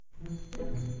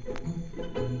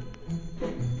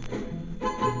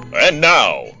And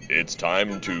now, it's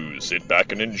time to sit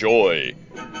back and enjoy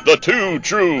the Two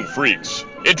True Freaks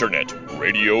Internet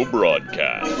Radio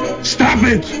Broadcast. Stop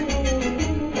it!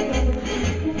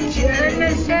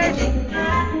 Genesis?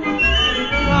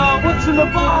 What's in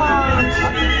the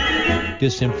box?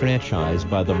 Disenfranchised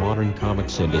by the modern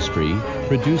comics industry,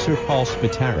 producer Paul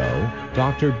Spataro,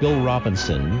 Dr. Bill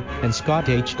Robinson, and Scott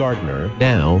H. Gardner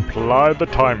now ply the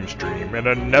time stream in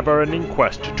a never-ending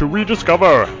quest to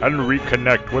rediscover and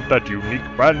reconnect with that unique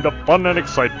brand of fun and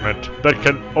excitement that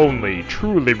can only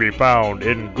truly be found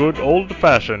in good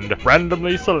old-fashioned,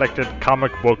 randomly selected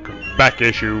comic book back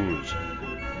issues.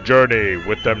 Journey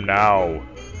with them now.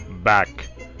 Back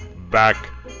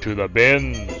to the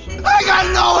bins. I got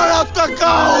nowhere else to go!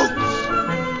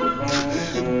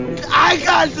 I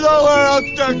got nowhere else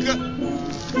to go!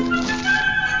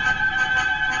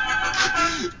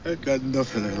 I got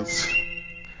nothing else.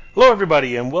 Hello,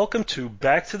 everybody, and welcome to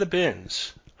Back to the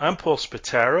Bins. I'm Paul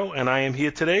Spataro, and I am here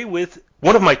today with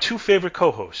one of my two favorite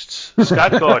co-hosts,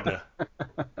 Scott Gardner.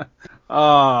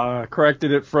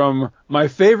 Corrected it from my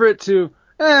favorite to,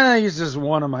 he's just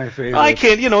one of my favorites. I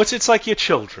can't, it's like your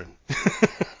children.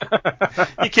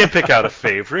 You can't pick out a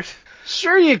favorite.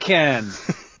 Sure you can.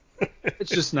 It's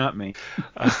just not me.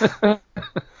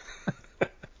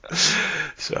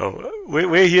 So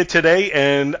we're here today,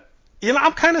 and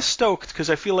I'm kind of stoked because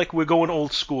I feel like we're going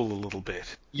old school a little bit.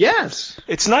 Yes.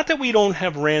 It's not that we don't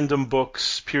have random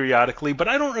books periodically, but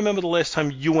I don't remember the last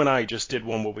time you and I just did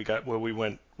one where we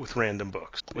went with random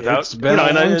books. It's been a long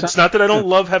time. It's not that I don't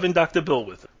love having Dr. Bill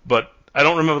with it, but I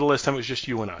don't remember the last time it was just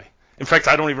you and I. In fact,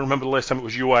 I don't even remember the last time it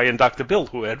was you, I, and Dr. Bill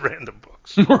who had random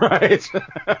books. Right.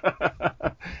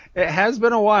 It has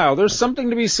been a while. There's something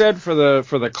to be said for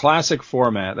the classic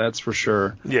format, that's for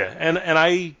sure. Yeah, and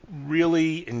I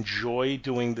really enjoy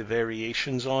doing the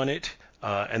variations on it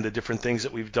and the different things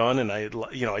that we've done, and I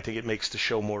think it makes the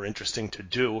show more interesting to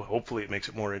do. Hopefully, it makes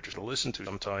it more interesting to listen to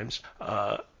sometimes.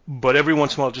 But every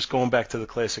once in a while, just going back to the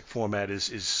classic format is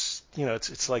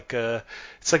it's like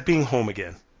being home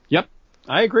again. Yep,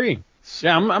 I agree.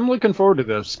 Yeah, I'm looking forward to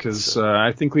this because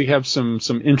I think we have some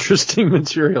interesting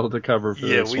material to cover for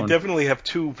this one. Yeah, we definitely have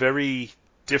two very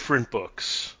different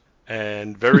books,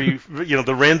 and very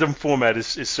the random format is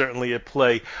certainly at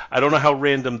play. I don't know how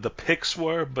random the picks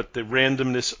were, but the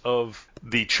randomness of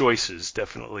the choices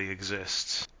definitely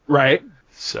exists. Right.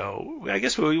 So I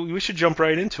guess we should jump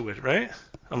right into it, right?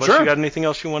 Unless Sure. You got anything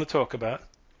else you want to talk about.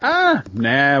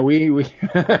 Nah, we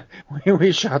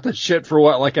shot the shit for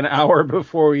like an hour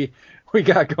before we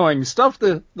got going. Stuff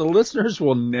the listeners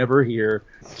will never hear.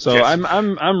 So Yes.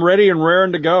 I'm ready and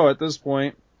raring to go at this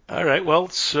point. All right. Well,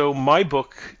 so my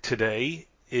book today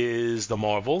is The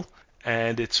Marvel,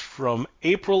 and it's from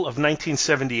April of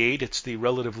 1978. It's the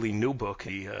relatively new book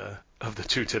of the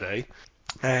two today,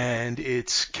 and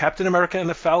it's Captain America and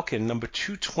the Falcon, number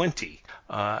 220.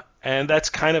 And that's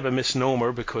kind of a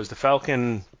misnomer because the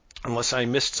Falcon, unless I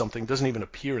missed something, doesn't even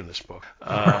appear in this book.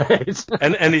 Right.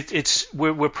 And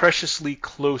we're preciously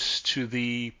close to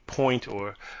the point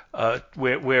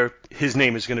where his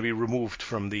name is going to be removed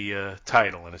from the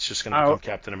title, and it's just going to become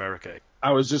Captain America.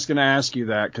 I was just going to ask you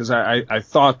that because I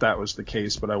thought that was the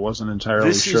case, but I wasn't entirely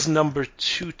sure. This is number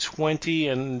 220,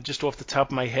 and just off the top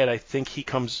of my head, I think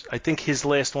his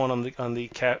last one on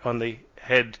the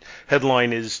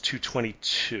headline is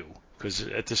 222. Because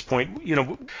at this point,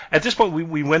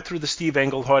 we went through the Steve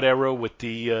Englehart era with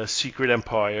the Secret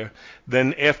Empire.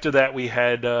 Then after that, we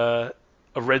had a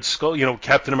Red Skull.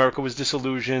 Captain America was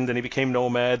disillusioned, then he became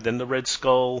Nomad. Then the Red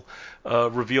Skull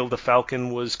revealed the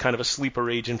Falcon was kind of a sleeper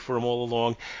agent for him all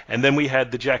along. And then we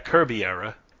had the Jack Kirby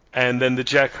era. And then the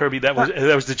Jack Kirby, that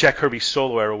was the Jack Kirby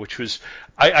solo era, which was,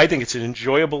 I think it's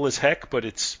enjoyable as heck, but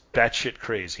it's batshit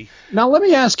crazy. Now let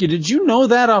me ask you, did you know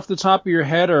that off the top of your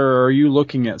head, or are you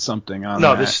looking at something on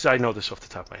that? No, I know this off the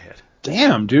top of my head.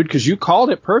 Damn, dude, because you called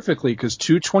it perfectly, because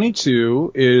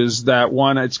 222 is that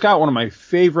one, it's got one of my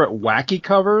favorite wacky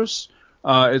covers.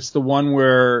 It's the one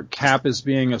where Cap is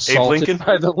being assaulted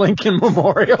by the Lincoln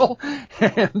Memorial.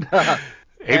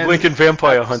 Abe Lincoln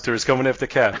Vampire Hunter is coming after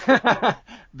Cap.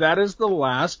 That is the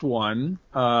last one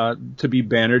to be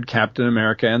bannered, Captain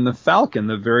America and the Falcon.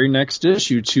 The very next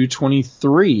issue,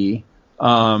 223,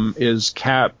 is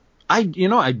Cap. I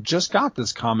just got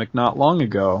this comic not long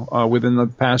ago, within the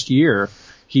past year.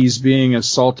 He's being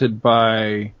assaulted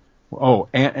by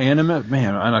Animus,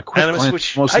 man, on a quick glance,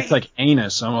 which looks like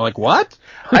anus. I'm like, what?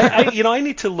 I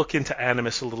need to look into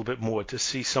Animus a little bit more to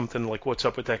see something like what's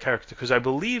up with that character, because I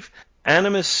believe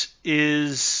Animus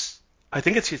is, I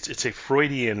think it's a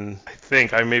Freudian,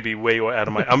 I may be way out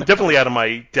of I'm definitely out of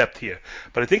my depth here,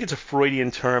 but I think it's a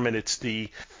Freudian term, and it's the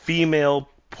female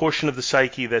portion of the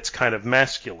psyche that's kind of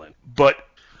masculine. But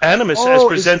Animus, as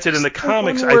presented in the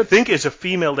comics, I think is a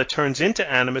female that turns into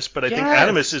Animus, but I think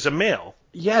Animus is a male.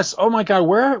 Yes. Oh my God.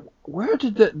 Where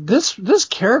did this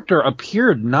character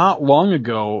appeared not long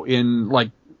ago in, like,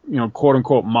 you know, quote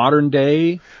unquote modern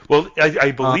day? Well,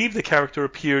 I believe the character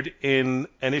appeared in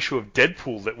an issue of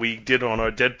Deadpool that we did on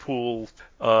our Deadpool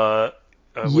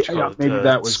maybe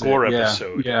that was score it.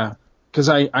 episode. Yeah. Because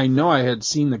I know I had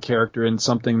seen the character in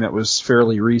something that was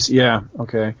fairly recent. Yeah.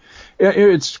 Okay.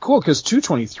 It's cool because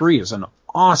 223 is an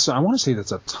awesome. I want to say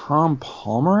that's a Tom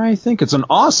Palmer. I think it's an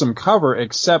awesome cover,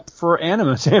 except for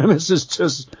Animus. Animus is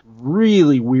just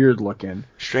really weird looking.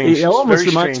 Strange. It almost very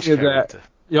reminds strange me of character.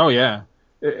 that. Oh yeah.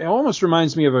 It almost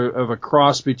reminds me of a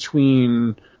cross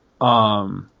between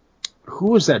who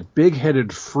was that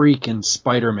big-headed freak in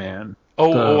Spider-Man?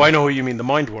 I know who you mean, the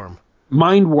Mindworm.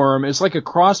 Mindworm is like a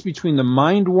cross between the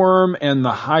Mindworm and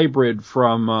the hybrid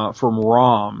from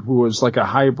Rom, who was like a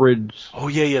hybrid. Oh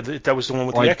yeah, that was the one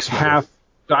with like the X-Men. Half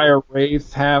Dire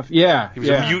Wraith, half He was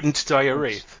a mutant Dire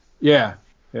Wraith. Yeah,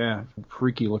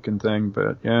 freaky looking thing,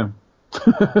 but yeah.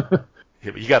 Yeah,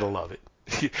 but you gotta love it.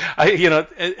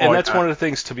 That's one of the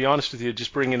things. To be honest with you,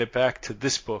 just bringing it back to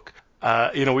this book.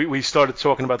 We started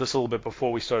talking about this a little bit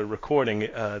before we started recording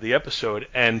the episode,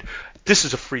 and this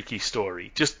is a freaky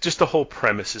story. Just the whole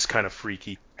premise is kind of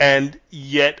freaky, and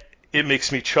yet it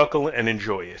makes me chuckle and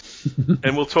enjoy it.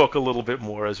 And we'll talk a little bit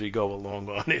more as we go along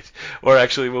on it. Or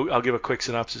actually, I'll give a quick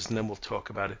synopsis and then we'll talk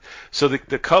about it. So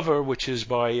the cover, which is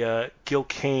by Gil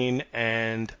Kane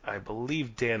and I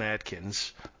believe Dan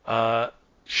Adkins,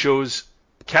 shows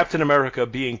Captain America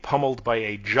being pummeled by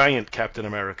a giant Captain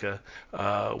America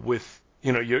with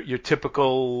your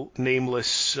typical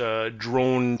nameless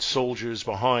drone soldiers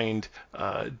behind,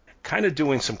 kind of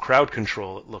doing some crowd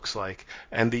control, it looks like.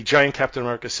 And the giant Captain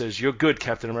America says, "You're good,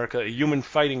 Captain America, a human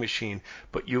fighting machine,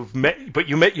 but you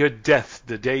met your death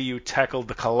the day you tackled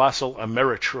the colossal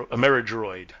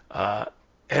Ameridroid."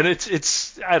 And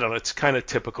it's I don't know, it's kind of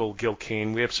typical Gil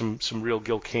Kane. We have some real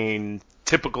Gil Kane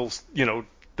typical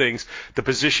things. The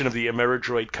position of the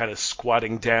Ameridroid kind of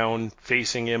squatting down,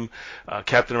 facing him.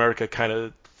 Captain America kind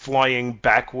of flying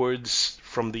backwards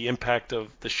from the impact of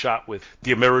the shot with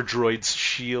the Ameridroid's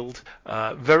shield.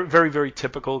 Very, very, very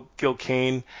typical Gil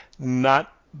Kane.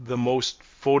 Not the most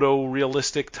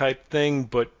photorealistic type thing,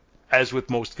 but as with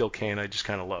most Gil Kane, I just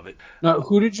kind of love it. Now,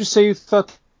 who did you say you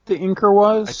thought the inker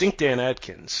was? I think Dan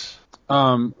Adkins.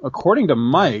 According to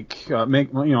Mike,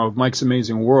 Mike's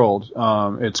Amazing World,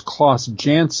 it's Klaus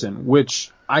Janson,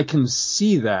 which I can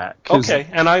see that. Okay,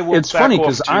 and I will. It's funny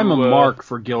because I'm a mark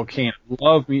for Gil Kane.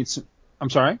 Love me. I'm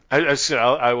sorry.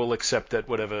 I will accept that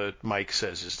whatever Mike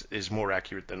says is more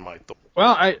accurate than my thought.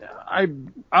 Well,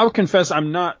 I'll confess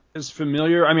I'm not as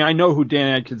familiar. I mean, I know who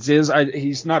Dan Adkins is.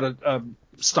 He's not a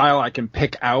style I can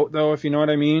pick out, though, if you know what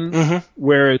I mean. Mm-hmm.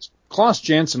 Whereas Klaus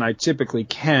Janson, I typically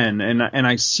can, and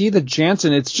I see the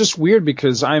Janson. It's just weird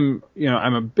because I'm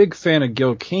a big fan of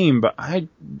Gil Kane, but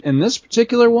in this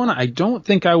particular one, I don't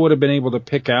think I would have been able to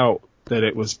pick out that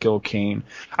it was Gil Kane.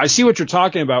 I see what you're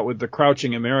talking about with the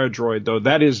crouching Ameridroid, though.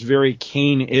 That is very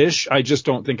Kane-ish. I just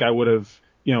don't think I would have,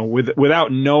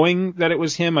 without knowing that it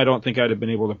was him, I don't think I'd have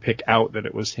been able to pick out that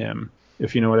it was him,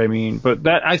 if you know what I mean. But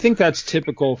I think that's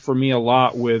typical for me a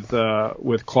lot with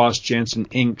Klaus Janson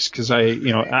inks, because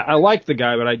I like the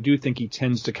guy, but I do think he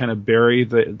tends to kind of bury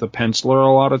the penciler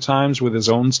a lot of times with his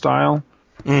own style.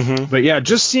 Mm-hmm. But yeah,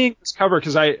 just seeing this cover,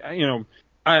 because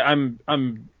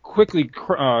I'm quickly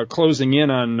closing in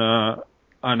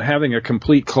on having a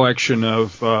complete collection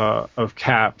of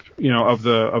Cap, of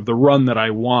the run that I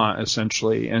want,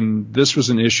 essentially. And this was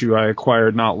an issue I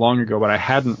acquired not long ago, but I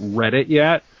hadn't read it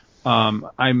yet.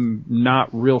 I'm not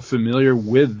real familiar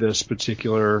with this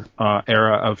particular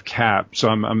era of Cap, so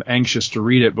I'm anxious to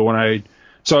read it. But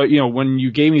when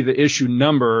you gave me the issue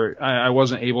number, I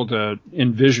wasn't able to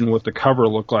envision what the cover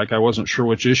looked like. I wasn't sure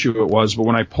which issue it was, but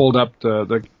when I pulled up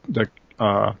the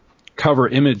cover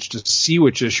image to see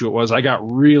which issue it was, I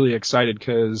got really excited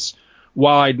because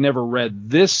while I'd never read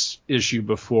this issue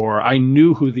before, I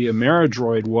knew who the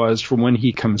Ameridroid was from when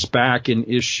he comes back in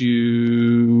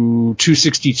issue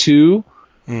 262,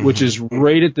 mm-hmm. which is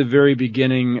right at the very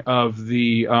beginning of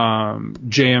the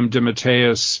J.M.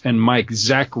 DeMatteis and Mike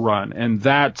Zeck run. And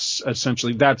that's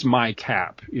my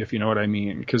Cap, if you know what I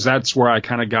mean, because that's where I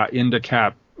kind of got into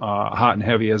Cap hot and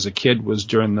heavy as a kid, was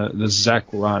during the Zeck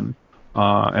run.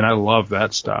 And I love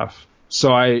that stuff.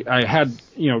 So I had,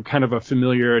 kind of a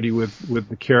familiarity with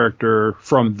the character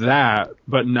from that,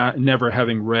 but never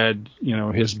having read,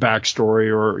 his backstory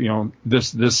or,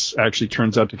 this actually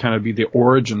turns out to kind of be the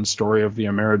origin story of the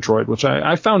Ameridroid, which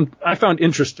I found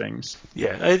interesting.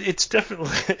 Yeah, it's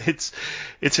definitely,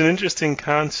 it's an interesting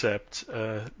concept,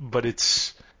 but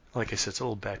it's, like I said, it's a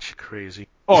little batshit crazy.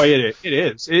 Oh, it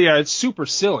is. Yeah, it's super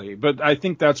silly, but I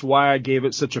think that's why I gave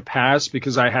it such a pass,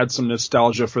 because I had some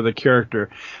nostalgia for the character.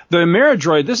 The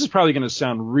Ameridroid, this is probably going to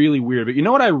sound really weird, but you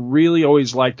know what I really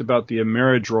always liked about the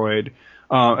Ameridroid,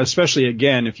 especially,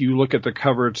 again, if you look at the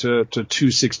cover to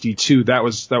 262, that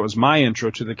was my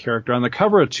intro to the character. On the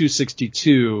cover of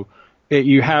 262,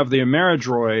 you have the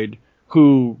Ameridroid,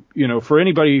 who, for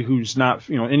anybody who's not,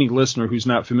 any listener who's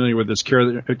not familiar with this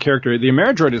character, the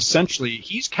Ameridroid, essentially,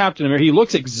 he's Captain America. He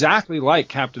looks exactly like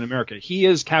Captain America. He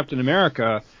is Captain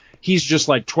America. He's just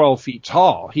like 12 feet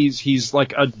tall. He's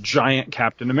like a giant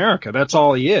Captain America. That's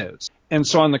all he is. And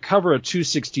so on the cover of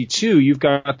 262, you've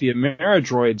got the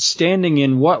Ameridroid standing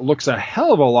in what looks a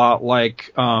hell of a lot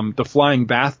like the flying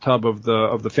bathtub of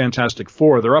the Fantastic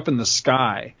Four. They're up in the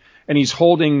sky, and he's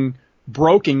holding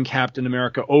broken Captain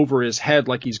America over his head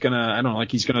like he's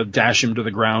gonna dash him to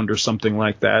the ground or something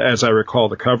like that, as I recall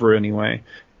the cover anyway.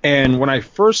 And when I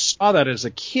first saw that as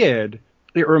a kid,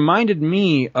 it reminded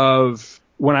me of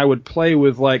when I would play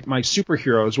with like my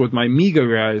superheroes, with my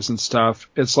Mego guys and stuff.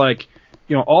 It's like,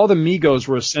 all the Megos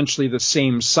were essentially the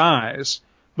same size,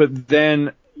 but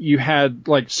then you had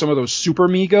like some of those super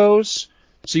Megos.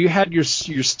 So you had your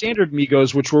standard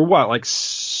Megos, which were what, like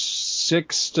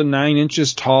 6 to 9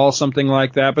 inches tall, something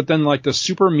like that. But then like the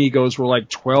Super Megos were like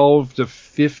 12 to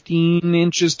 15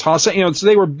 inches tall. So, so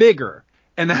they were bigger.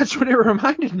 And that's what it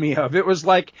reminded me of. It was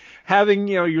like having,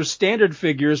 your standard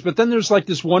figures, but then there's like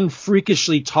this one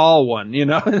freakishly tall one,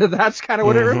 That's kind of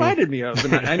what it reminded me of.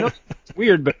 And I know it's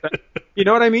weird, but you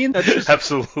know what I mean? That's just,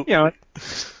 absolutely.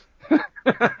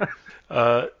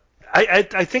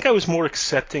 I think I was more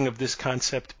accepting of this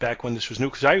concept back when this was new,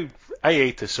 because I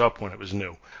ate this up when it was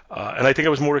new. And I think I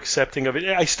was more accepting of it.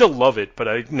 I still love it,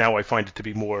 but now I find it to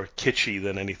be more kitschy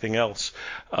than anything else.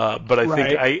 But I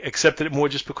think I accepted it more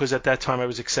just because at that time I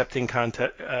was accepting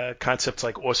concepts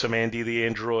like Awesome Andy the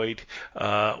Android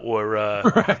or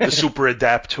the Super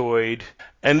Adaptoid.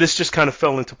 And this just kind of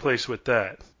fell into place with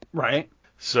that. Right.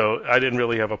 So I didn't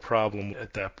really have a problem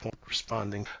at that point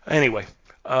responding. Anyway,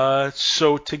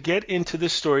 so to get into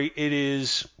this story, it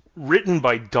is written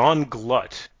by Don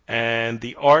Glutt. And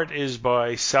the art is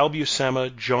by Sal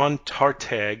Buscema, John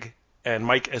Tartaglia, and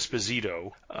Mike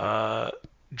Esposito.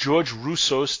 George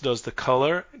Roussos does the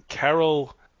color.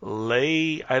 Carol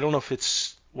Lay, I don't know if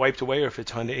it's wiped away or if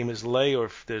her name is Lay or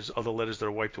if there's other letters that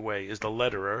are wiped away, is the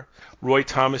letterer. Roy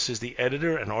Thomas is the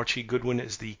editor, and Archie Goodwin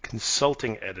is the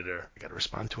consulting editor. I got to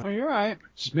respond to it. Oh, you're right.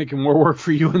 Just making more work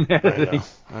for you in the editing.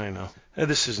 I know.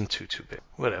 This isn't too big.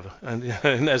 Whatever. And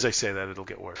as I say that, it'll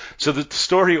get worse. So the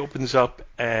story opens up,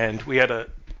 and we had a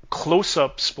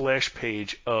close-up splash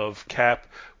page of Cap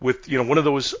with, one of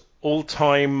those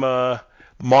old-time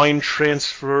mind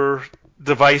transfer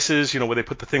devices, where they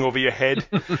put the thing over your head.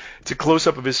 It's a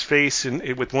close-up of his face and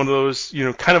with one of those,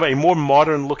 kind of a more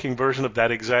modern-looking version of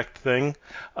that exact thing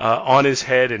on his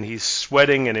head, and he's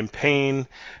sweating and in pain,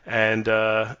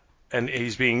 and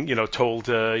he's being, told,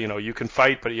 you can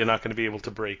fight, but you're not going to be able to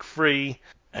break free.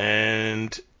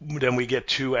 And then we get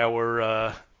to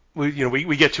our,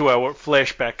 we get to our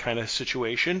flashback kind of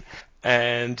situation,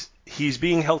 and he's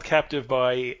being held captive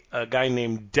by a guy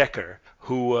named Decker,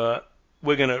 who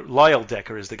Lyle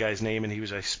Decker is the guy's name, and he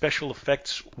was a special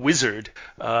effects wizard.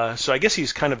 So I guess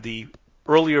he's kind of the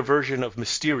earlier version of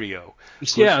Mysterio.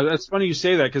 Yeah, that's funny you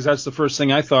say that, because that's the first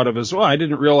thing I thought of as well. I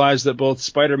didn't realize that both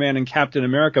Spider-Man and Captain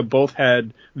America both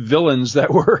had villains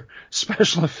that were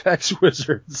special effects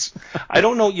wizards. I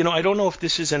don't know, I don't know if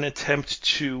this is an attempt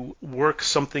to work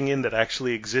something in that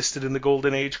actually existed in the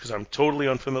Golden Age, because I'm totally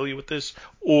unfamiliar with this,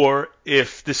 or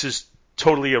if this is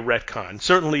totally a retcon.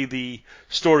 Certainly the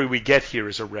story we get here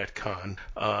is a retcon,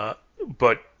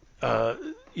 but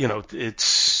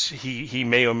it's he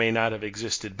may or may not have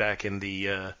existed back in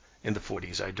the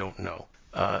 40s. I don't know.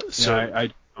 I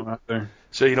don't know out there.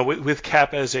 So with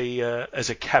Cap as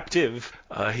a captive,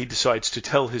 he decides to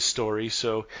tell his story.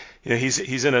 So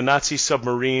he's in a Nazi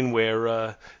submarine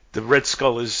where the Red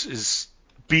Skull is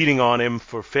beating on him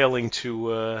for failing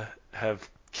to have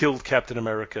killed Captain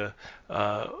America.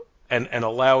 And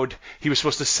allowed, he was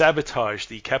supposed to sabotage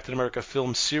the Captain America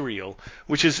film serial,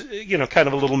 which is, kind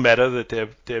of a little meta that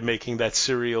they're making that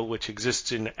serial, which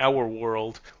exists in our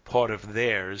world, part of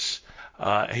theirs.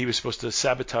 He was supposed to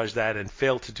sabotage that and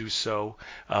failed to do so,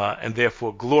 and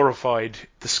therefore glorified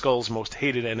the Skull's most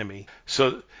hated enemy.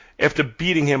 So after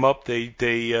beating him up,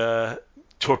 they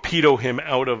torpedo him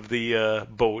out of the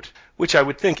boat, which I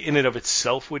would think in and of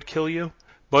itself would kill you,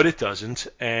 but it doesn't,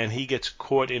 and he gets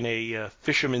caught in a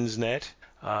fisherman's net,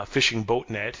 fishing boat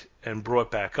net, and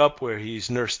brought back up where he's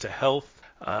nursed to health,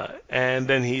 and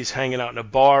then he's hanging out in a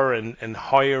bar and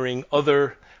hiring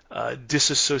other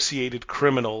disassociated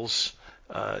criminals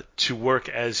to work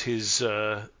as his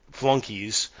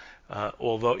flunkies,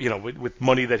 although, with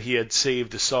money that he had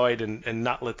saved aside and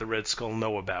not let the Red Skull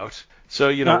know about. So,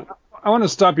 I want to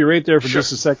stop you right there for Sure.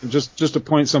 just a second, just to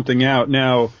point something out.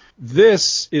 Now,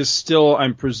 this is still,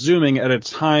 I'm presuming, at a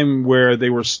time where they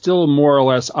were still more or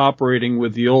less operating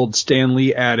with the old Stan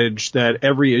Lee adage that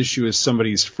every issue is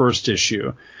somebody's first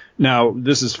issue. Now,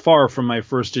 this is far from my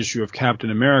first issue of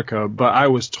Captain America, but I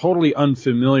was totally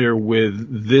unfamiliar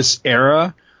with this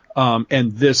era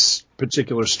and this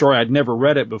particular story. I'd never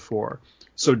read it before.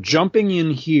 So jumping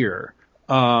in here,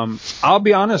 I'll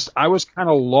be honest, I was kind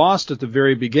of lost at the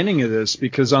very beginning of this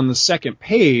because on the second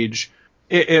page,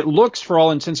 it looks for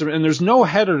all intents and there's no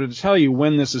header to tell you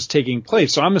when this is taking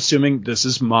place. So I'm assuming this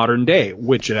is modern day,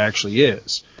 which it actually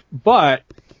is. But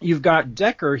you've got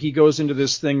Decker. He goes into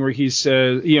this thing where he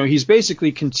says, he's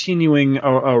basically continuing a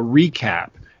recap.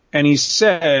 And he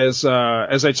says,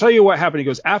 as I tell you what happened, he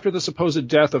goes, after the supposed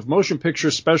death of motion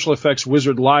picture special effects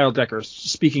wizard Lyle Decker,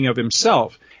 speaking of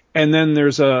himself. And then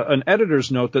there's an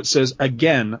editor's note that says,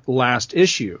 again, last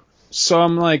issue. So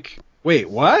I'm like, wait,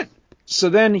 what? So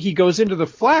then he goes into the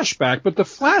flashback, but the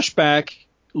flashback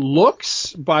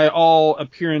looks, by all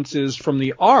appearances from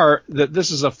the art, that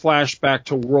this is a flashback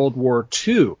to World War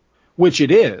II, which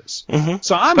it is. Mm-hmm.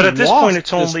 So I'm But at this lost point,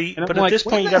 it's only. and I'm But like, at this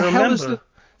what point, you the got to hell is remember,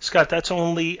 Scott.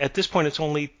 At this point, it's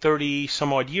only 30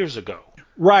 some odd years ago.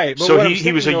 Right. But So what I'm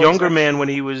he was a saying, though, younger is man when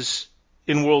he was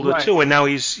in World War Right. II, and now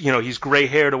he's gray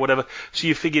haired or whatever. So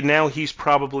you figure now he's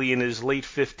probably in his late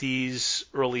 50s,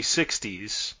 early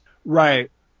 60s.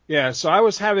 Right. Yeah, so I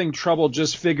was having trouble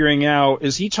just figuring out,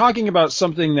 is he talking about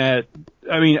something that,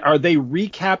 are they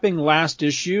recapping last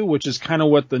issue, which is kind of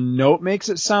what the note makes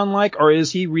it sound like, or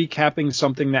is he recapping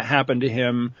something that happened to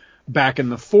him back in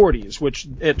the 40s, which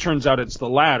it turns out it's the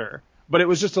latter. But it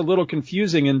was just a little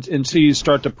confusing until you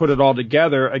start to put it all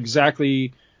together,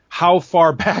 exactly how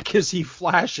far back is he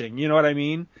flashing, you know what I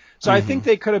mean? So I think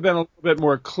they could have been a little bit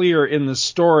more clear in the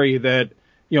story that,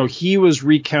 he was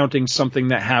recounting something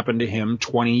that happened to him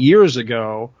 20 years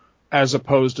ago, as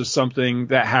opposed to something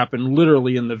that happened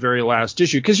literally in the very last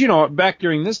issue. Because, back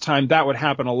during this time, that would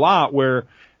happen a lot where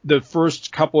the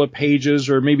first couple of pages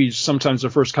or maybe sometimes the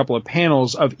first couple of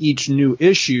panels of each new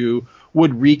issue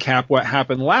would recap what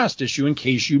happened last issue in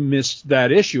case you missed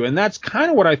that issue. And that's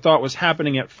kind of what I thought was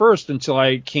happening at first until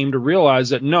I came to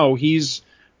realize that, no, he's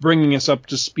bringing us up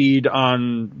to speed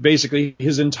on basically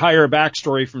his entire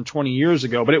backstory from 20 years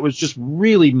ago, but it was just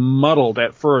really muddled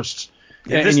at first,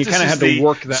 and you kind of had to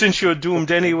work that. Since you're doomed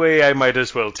anyway, I might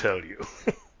as well tell you.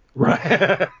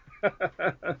 Right.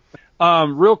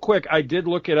 Real quick, I did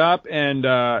look it up,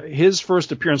 and his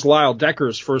first appearance, Lyle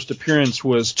Decker's first appearance,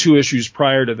 was 2 issues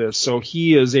prior to this, so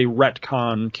he is a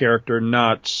retcon character.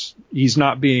 He's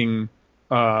not being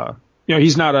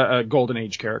he's not a Golden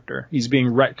Age character. He's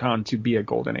being retconned to be a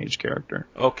Golden Age character.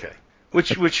 Okay.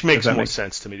 Which makes more makes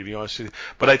sense to me, to be honest with you.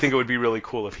 But I think it would be really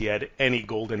cool if he had any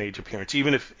Golden Age appearance,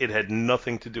 even if it had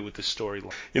nothing to do with the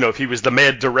storyline. If he was the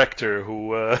mad director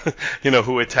who,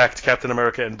 who attacked Captain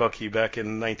America and Bucky back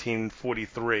in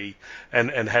 1943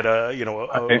 and had a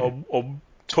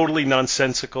totally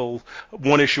nonsensical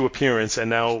one-issue appearance, and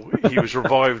now he was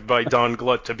revived by Don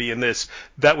Glutt to be in this,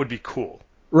 that would be cool.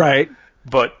 Right.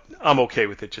 But I'm okay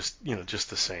with it, just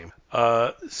the same.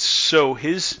 So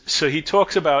he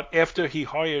talks about after he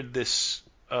hired this,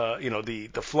 the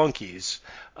flunkies,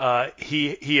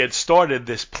 he had started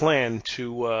this plan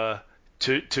to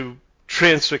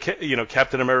transfer,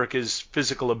 Captain America's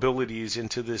physical abilities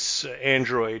into this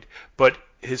android, but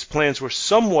his plans were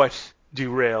somewhat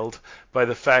derailed by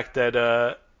the fact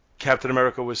that Captain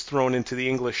America was thrown into the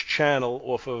English Channel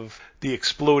off of the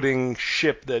exploding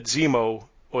ship that Zemo,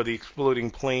 or the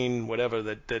exploding plane, whatever,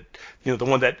 that the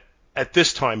one that at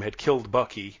this time had killed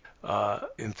Bucky,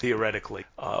 theoretically.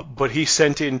 But he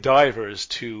sent in divers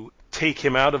to take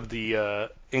him out of the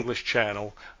English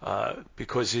Channel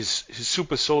because his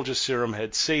super soldier serum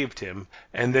had saved him,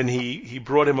 and then he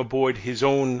brought him aboard his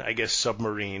own, I guess,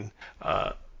 submarine,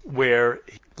 where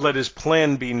he let his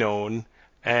plan be known,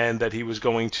 and that he was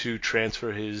going to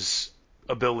transfer his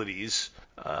abilities,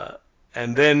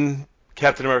 and then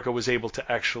Captain America was able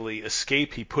to actually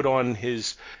escape. He put on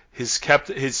his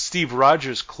Steve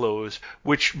Rogers clothes,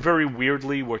 which very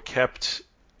weirdly were kept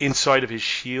inside of his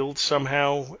shield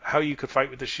somehow. How you could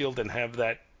fight with the shield and have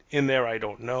that in there, I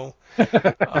don't know.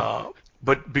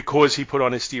 But because he put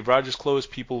on his Steve Rogers clothes,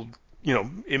 people,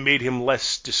 it made him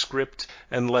less descript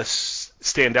and less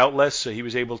stand out less. So he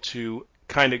was able to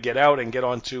kind of get out and get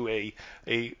onto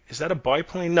is that a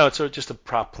biplane? No, it's just a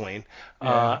prop plane.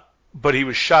 Yeah. But he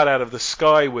was shot out of the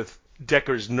sky with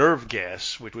Decker's nerve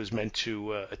gas, which was meant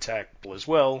to attack as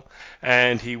well,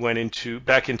 and he went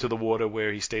back into the water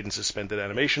where he stayed in suspended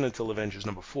animation until Avengers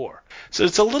 #4. So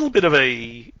it's a little bit of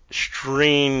a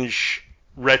strange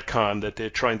retcon that they're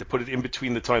trying to put it in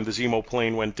between the time the Zemo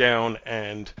plane went down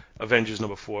and Avengers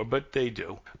 #4, but they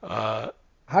do. How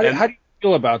do you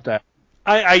feel about that?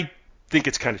 I think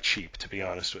it's kind of cheap, to be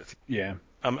honest with you. Yeah.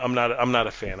 I'm not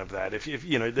a fan of that. If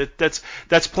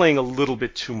that's playing a little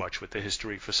bit too much with the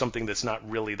history for something that's not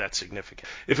really that significant.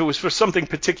 If it was for something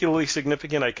particularly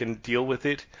significant, I can deal with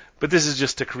it. But this is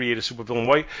just to create a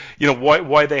supervillain.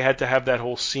 Why they had to have that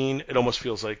whole scene? It almost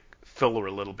feels like filler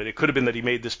a little bit. It could have been that he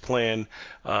made this plan,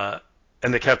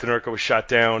 and that Captain America was shot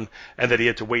down, and that he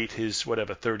had to wait his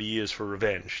 30 years for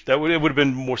revenge. It would have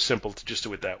been more simple to just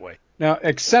do it that way. Now,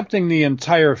 accepting the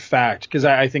entire fact, because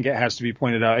I think it has to be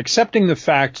pointed out, accepting the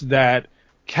fact that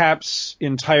Cap's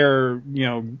entire,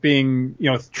 being,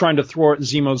 trying to thwart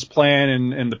Zemo's plan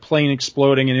and the plane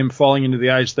exploding and him falling into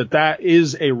the ice, that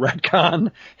is a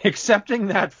retcon. Accepting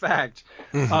that fact,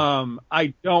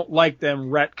 I don't like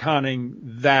them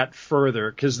retconning that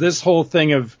further, because this whole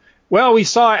thing of, well, we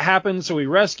saw it happen, so we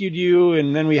rescued you,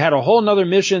 and then we had a whole nother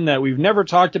mission that we've never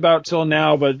talked about till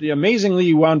now, but amazingly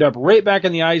you wound up right back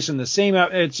in the ice in the same...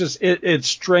 It's just, it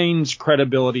strains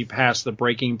credibility past the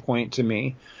breaking point to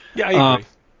me. Yeah, I agree.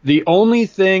 The only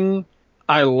thing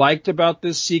I liked about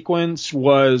this sequence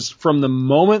was from the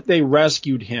moment they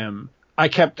rescued him, I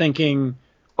kept thinking,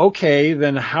 okay,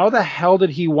 then how the hell did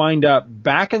he wind up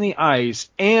back in the ice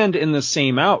and in the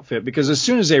same outfit? Because as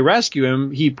soon as they rescue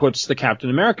him, he puts the Captain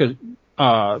America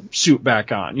suit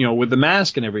back on, with the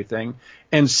mask and everything,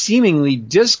 and seemingly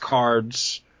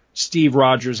discards Steve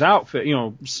Rogers' outfit,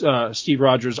 Steve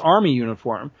Rogers' army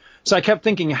uniform. So I kept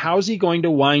thinking, how's he going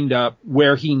to wind up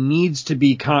where he needs to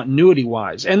be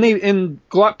continuity-wise? And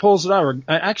Glut pulls it out. Or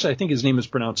actually, I think his name is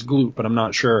pronounced Gloot, but I'm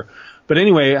not sure. But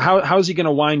anyway, how's he going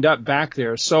to wind up back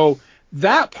there? So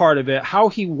that part of it, how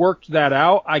he worked that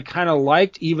out, I kind of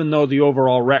liked, even though the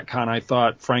overall retcon I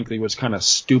thought, frankly, was kind of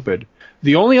stupid.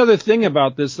 The only other thing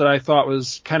about this that I thought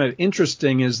was kind of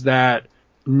interesting is that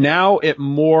now it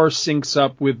more syncs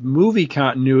up with movie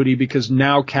continuity, because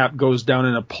now Cap goes down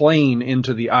in a plane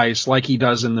into the ice like he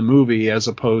does in the movie, as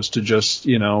opposed to just,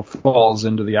 falls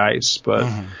into the ice. But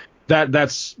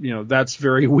that's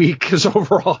very weak, because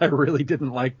overall I really didn't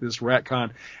like this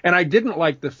retcon. And I didn't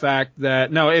like the fact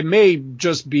that, now it may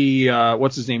just be,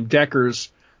 Decker's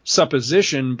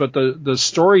supposition, but the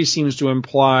story seems to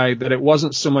imply that it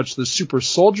wasn't so much the super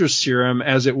soldier serum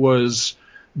as it was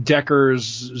Decker's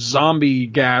zombie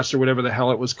gas or whatever the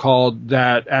hell it was called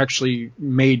that actually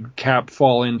made Cap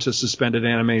fall into suspended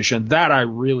animation. That I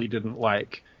really didn't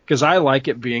like, because I like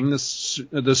it being the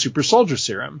super soldier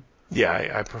serum. Yeah,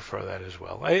 I prefer that as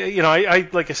well. I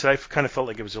like I said, I kind of felt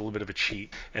like it was a little bit of a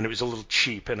cheat, and it was a little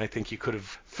cheap, and I think you could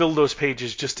have filled those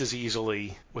pages just as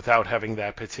easily without having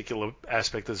that particular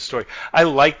aspect of the story. I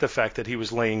like the fact that he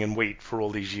was laying in wait for all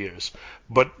these years,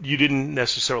 but you didn't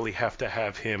necessarily have to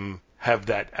have him have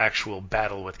that actual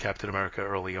battle with Captain America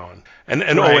early on.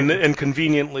 And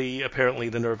conveniently, apparently,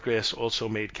 the nerve gas also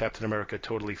made Captain America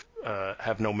totally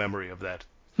have no memory of that.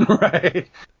 Right.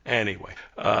 Anyway,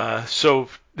 so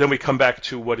then we come back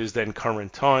to what is then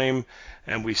current time,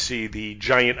 and we see the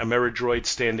giant Ameridroid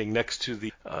standing next to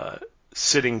the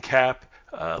sitting Cap.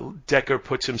 Decker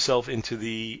puts himself into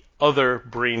the other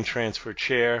brain transfer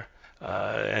chair,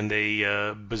 and they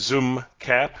bazoom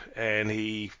Cap, and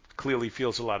he clearly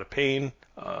feels a lot of pain.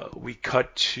 We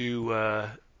cut to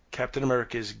Captain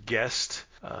America's guest,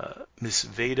 Miss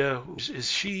Veda.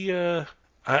 Is she...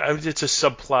 it's a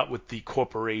subplot with the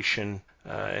corporation,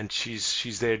 and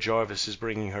she's there. Jarvis is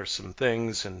bringing her some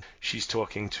things, and she's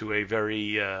talking to a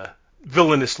very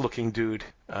villainous-looking dude.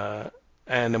 And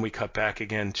then we cut back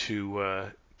again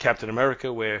to Captain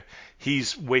America, where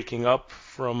he's waking up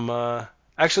from...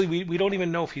 actually, we don't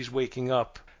even know if he's waking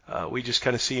up. We just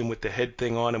kind of see him with the head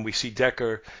thing on, and we see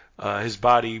Decker, his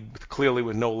body clearly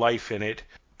with no life in it,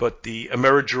 but the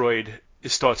Ameridroid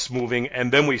starts moving,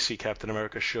 and then we see Captain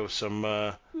America show some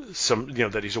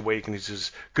that he's awake, and he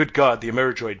says, "Good God, the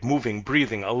Ameridroid moving,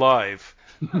 breathing, alive."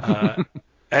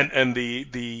 And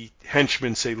the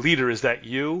henchmen say, "Leader, is that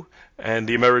you?" And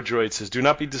the Ameridroid says, "Do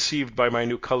not be deceived by my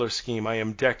new color scheme. I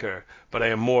am Decker, but I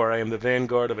am more. I am the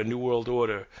vanguard of a new world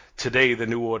order. Today the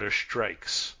new order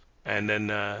strikes." And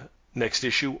then next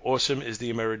issue, Awesome is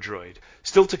the Ameridroid.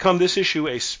 Still to come this issue,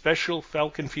 a special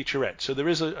Falcon featurette. So there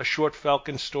is a short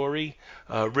Falcon story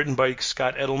written by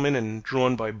Scott Edelman and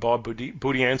drawn by Bob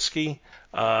Budiansky.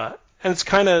 And it's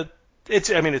kind of, it's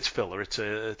filler. It's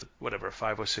a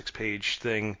 5 or 6 page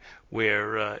thing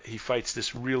where he fights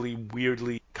this really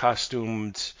weirdly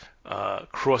costumed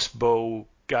crossbow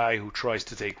guy who tries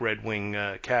to take Red Wing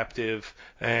captive,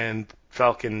 and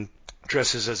Falcon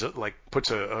dresses as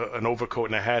puts an overcoat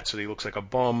and a hat so he looks like a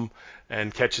bum,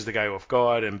 and catches the guy off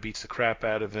guard and beats the crap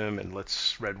out of him and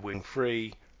lets Red Wing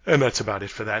free. And that's about it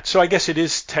for that. So I guess it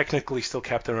is technically still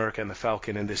Captain America and the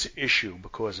Falcon in this issue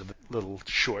because of the little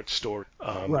short story.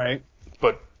 Right.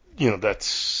 But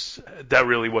that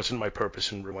really wasn't my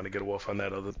purpose, and we want to get off on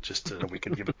that. We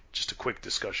can give it just a quick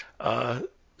discussion.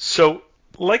 So,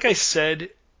 like I said,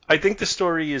 I think the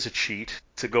story is a cheat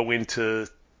to go into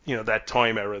that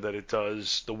time era that it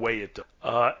does the way it does.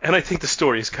 And I think the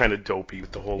story is kind of dopey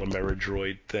with the whole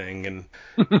Ameridroid thing and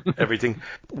everything.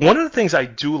 One of the things I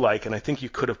do like, and I think you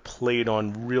could have played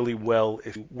on really well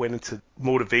if you went into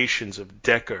motivations of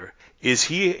Decker, is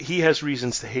he has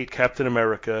reasons to hate Captain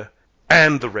America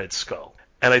and the Red Skull.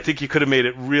 And I think you could have made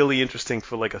it really interesting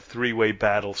for like a 3-way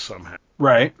battle somehow.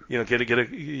 Right.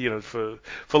 For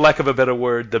lack of a better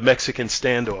word, the Mexican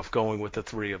standoff going with the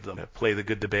three of them. Play the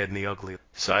good, the bad, and the ugly.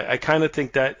 So I kind of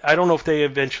think that, I don't know if they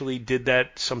eventually did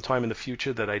that sometime in the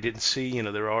future that I didn't see.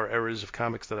 There are eras of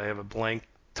comics that I have a blank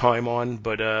time on,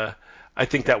 but I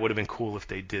think that would have been cool if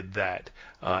they did that.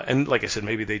 And like I said,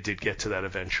 maybe they did get to that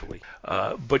eventually.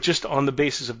 But just on the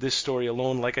basis of this story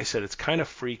alone, like I said, it's kind of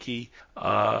freaky.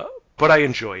 But I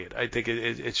enjoy it. I think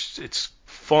it's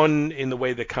fun in the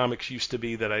way that comics used to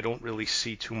be that I don't really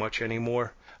see too much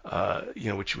anymore.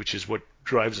 Which is what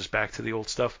drives us back to the old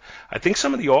stuff. I think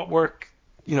some of the artwork,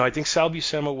 I think Sal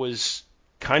Buscema was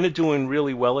kind of doing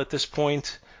really well at this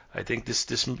point. I think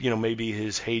this maybe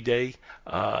his heyday.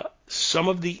 Some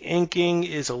of the inking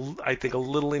is I think a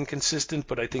little inconsistent,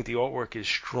 but I think the artwork is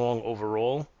strong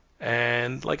overall.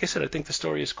 And like I said, I think the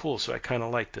story is cool, so I kind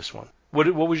of like this one. What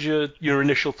was your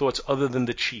initial thoughts other than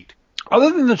the cheat?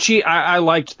 Other than the cheat, I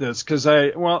liked this because I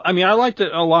liked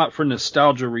it a lot for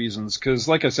nostalgia reasons. Because,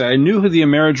 like I said, I knew who the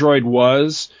Ameridroid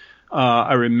was.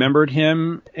 I remembered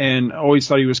him and always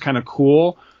thought he was kind of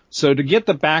cool. So to get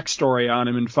the backstory on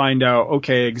him and find out,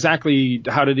 okay, exactly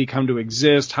how did he come to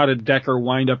exist? How did Decker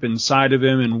wind up inside of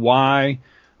him and why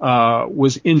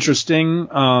was interesting.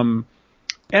 And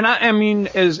I mean,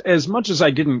 as much as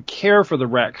I didn't care for the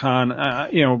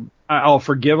retcon, I'll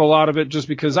forgive a lot of it just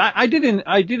because I did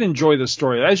enjoy the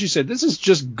story. As you said, this is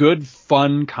just good,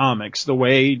 fun comics, the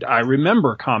way I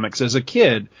remember comics as a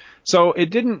kid. So it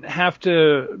didn't have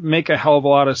to make a hell of a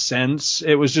lot of sense.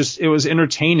 It was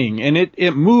entertaining, and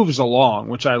it moves along,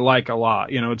 which I like a lot.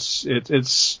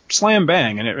 It's slam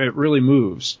bang, and it really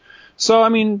moves. So, I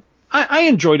mean, I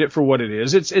enjoyed it for what it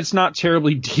is. It's not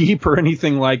terribly deep or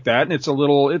anything like that, and it's a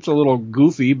little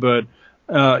goofy, but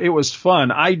it was fun.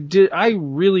 I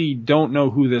really don't know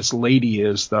who this lady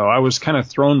is, though. I was kind of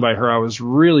thrown by her. I was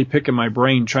really picking my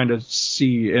brain trying to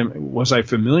see, was I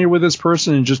familiar with this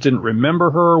person and just didn't remember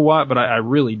her or what? But I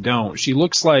really don't. She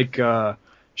looks like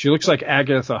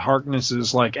Agatha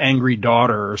Harkness's like angry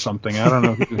daughter or something. I don't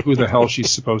know who the hell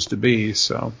she's supposed to be.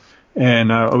 So.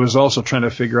 And I was also trying to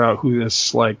figure out who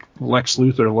this like Lex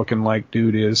Luthor looking like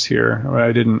dude is here.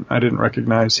 I didn't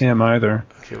recognize him either.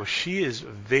 Okay, well, she is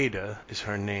Veda is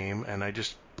her name, and I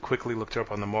just quickly looked her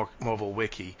up on the Marvel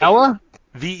Wiki. Ella?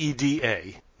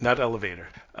 Veda, not elevator.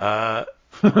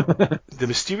 The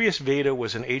mysterious Veda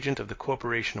was an agent of the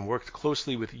corporation and worked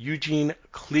closely with Eugene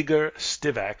Klieger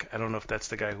Stivak. I don't know if that's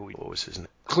the guy what was his name?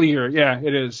 Klieger, yeah,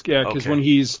 it is. Yeah, because Okay. when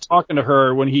he's talking to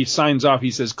her, when he signs off,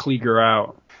 he says Klieger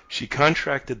out. She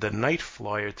contracted the Night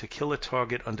Flyer to kill a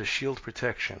target under shield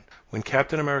protection. When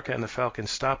Captain America and the Falcon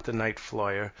stopped the Night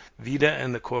Flyer, Veda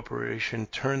and the corporation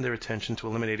turned their attention to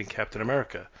eliminating Captain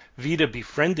America. Veda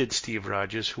befriended Steve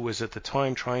Rogers, who was at the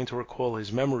time trying to recall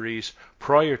his memories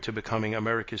prior to becoming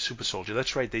America's super soldier.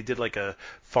 That's right, they did like a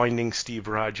Finding Steve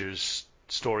Rogers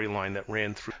storyline that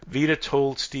ran through. Veda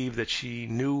told Steve that she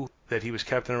knew that he was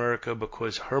Captain America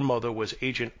because her mother was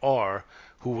Agent R,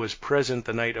 who was present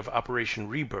the night of Operation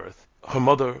Rebirth. Her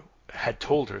mother had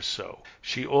told her so.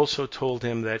 She also told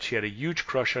him that she had a huge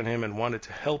crush on him and wanted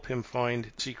to help him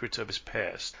find secrets of his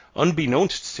past.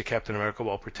 Unbeknownst to Captain America,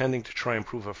 while pretending to try and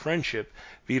prove a friendship,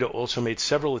 Vita also made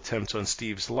several attempts on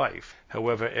Steve's life.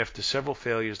 However, after several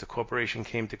failures, the corporation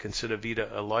came to consider Vita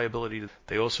a liability.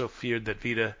 They also feared that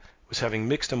Vita was having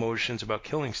mixed emotions about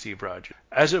killing Steve Rogers.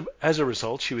 As a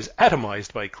result, she was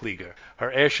atomized by Kliger.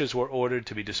 Her ashes were ordered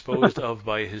to be disposed of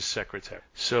by his secretary.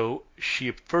 So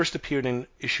she first appeared in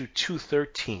issue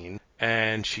 213,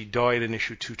 and she died in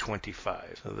issue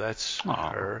 225. So that's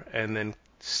her. And then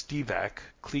Kliger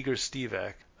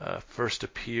Stevak, first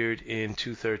appeared in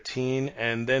 213,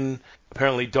 and then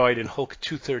apparently died in Hulk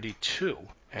 232.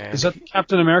 And is that the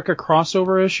Captain America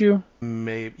crossover issue?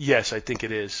 Maybe. Yes, I think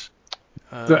it is.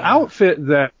 The outfit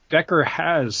that Decker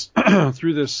has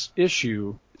through this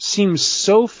issue seems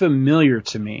so familiar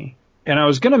to me. And I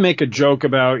was going to make a joke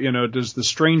about, does the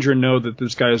Stranger know that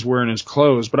this guy is wearing his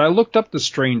clothes? But I looked up the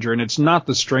Stranger, and it's not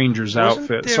the Stranger's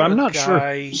outfit. So I'm not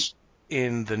sure.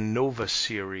 In the Nova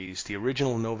series, the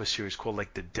original Nova series called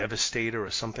like the Devastator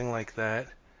or something like that.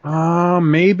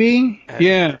 Maybe.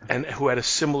 Yeah. And who had a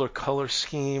similar color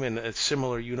scheme and a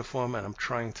similar uniform. And I'm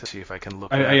trying to see if I can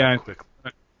look that up quickly.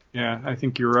 Yeah, I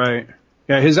think you're right.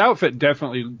 Yeah, his outfit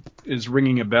definitely is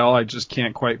ringing a bell. I just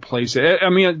can't quite place it. I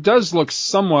mean, it does look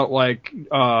somewhat like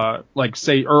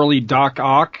say early Doc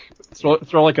Ock.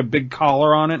 Throw like a big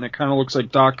collar on it, and it kind of looks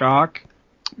like Doc Ock.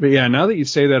 But yeah, now that you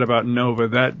say that about Nova,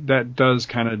 that does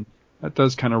kind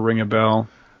of ring a bell.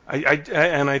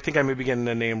 And I think I may be getting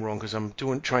the name wrong because I'm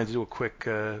trying to do a quick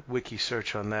wiki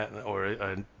search on that, or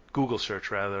a Google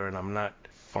search rather, and I'm not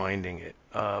finding it.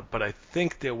 But I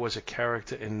think there was a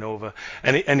character in Nova,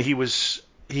 and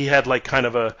he had like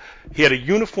he had a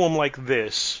uniform like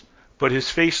this, but his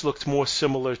face looked more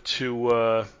similar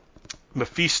to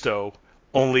Mephisto,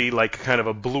 only like kind of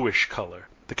a bluish color.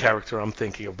 The character I'm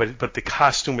thinking of, but the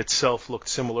costume itself looked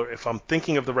similar. If I'm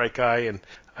thinking of the right guy, and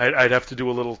I'd have to do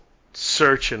a little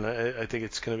search, and I think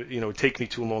it's gonna take me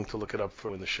too long to look it up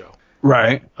for in the show.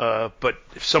 Right. But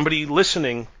if somebody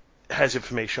listening has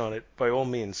information on it, by all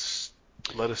means,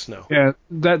 let us know. Yeah,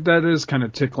 that is kind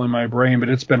of tickling my brain, but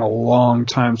it's been a long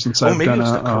time since I've done maybe it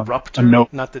was the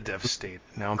Corruptor, not the Devastator.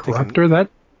 Now I'm Corruptor, thinking...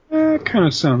 that kind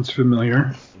of sounds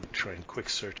familiar. Try and quick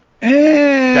search.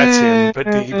 That's him, but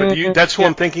that's who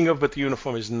I'm thinking of, but the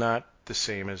uniform is not the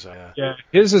same as Yeah,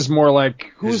 his is more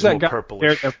like, who's that guy?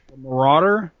 Purplish.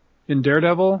 Marauder in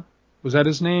Daredevil? Was that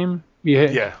his name?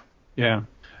 Yeah. Well,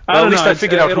 at least I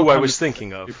figured out who I was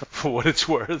thinking of, for what it's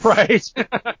worth. Right.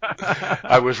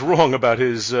 I was wrong about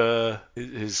his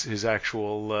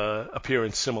actual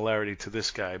appearance similarity to this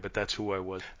guy, but that's who I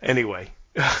was. Anyway,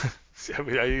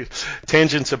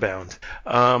 tangents abound.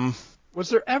 Was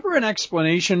there ever an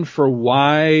explanation for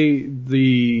why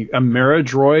the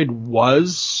Ameridroid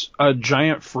was a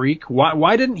giant freak?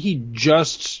 Why didn't he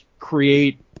just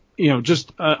create,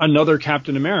 just another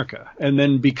Captain America and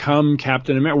then become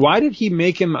Captain America? Why did he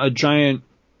make him a giant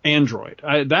android?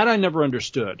 That I never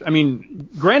understood. I mean,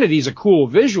 granted, he's a cool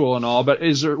visual and all, but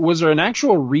was there an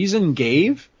actual reason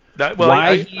gave?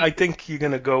 I think you're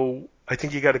gonna go. I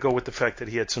think you got to go with the fact that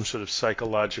he had some sort of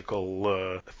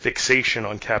psychological fixation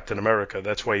on Captain America.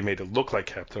 That's why he made it look like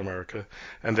Captain America,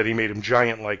 and that he made him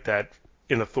giant like that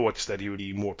in the thoughts that he would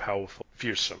be more powerful,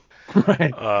 fearsome.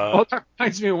 Right. That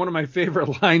reminds me of one of my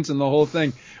favorite lines in the whole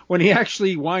thing. When he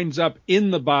actually winds up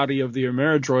in the body of the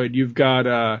Ameridroid, you've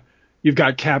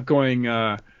got Cap going,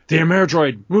 the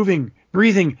Ameridroid moving,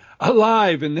 breathing,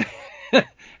 alive, and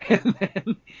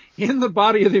then in the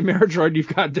body of the Ameridroid,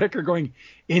 you've got Decker going,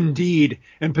 indeed,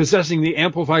 and possessing the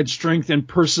amplified strength and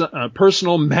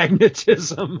personal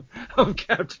magnetism of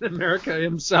Captain America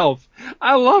himself.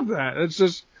 I love that. It's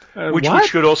just... which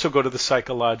could also go to the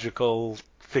psychological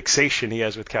fixation he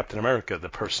has with Captain America, the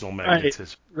personal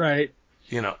magnetism. Right.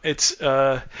 It's...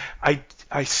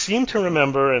 I seem to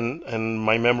remember, and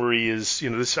my memory is,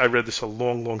 this. I read this a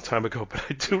long, long time ago, but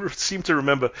I do seem to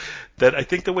remember that I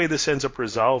think the way this ends up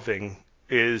resolving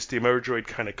is the Ameridroid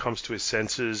kind of comes to his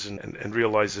senses and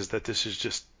realizes that this is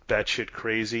just batshit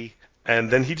crazy,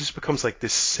 and then he just becomes like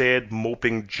this sad,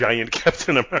 moping giant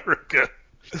Captain America.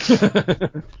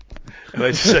 And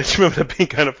I just remember that being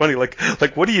kind of funny. Like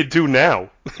what do you do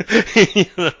now?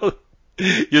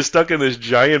 You're stuck in this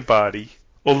giant body.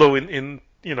 Although in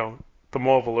the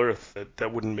Marvel Earth,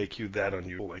 that wouldn't make you that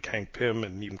unusual. Like Hank Pym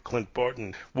and even Clint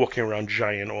Barton walking around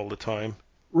giant all the time.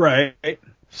 Right.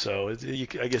 So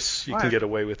I guess you can get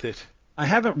away with it. I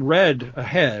haven't read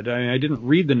ahead. I didn't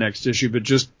read the next issue, but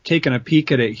just taking a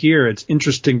peek at it here, it's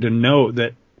interesting to note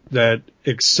that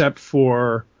except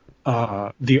for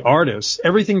the artists,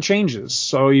 everything changes.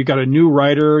 So you've got a new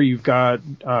writer. You've got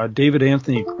David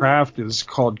Anthony Kraft is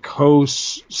called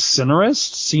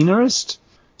co-scenarist.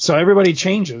 So everybody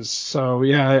changes. So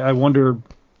yeah, I wonder,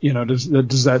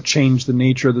 does that change the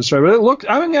nature of the story? But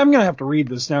I'm going to have to read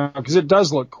this now because it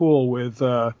does look cool with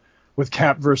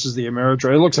Cap versus the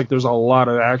Ameridroid. It looks like there's a lot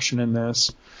of action in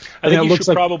this. I think you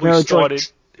should probably start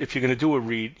it. If you're going to do a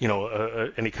read,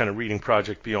 any kind of reading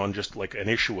project beyond just like an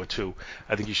issue or two,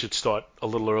 I think you should start a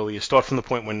little earlier. Start from the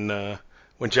point when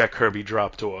Jack Kirby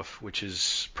dropped off, which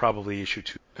is probably issue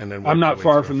 2. And then I'm not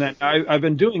far from that. I've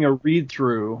been doing a read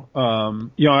through.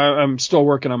 I'm still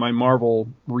working on my Marvel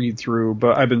read through,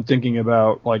 but I've been thinking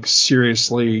about like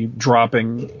seriously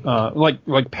dropping,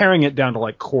 like paring it down to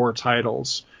like core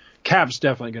titles. Cap's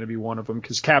definitely going to be one of them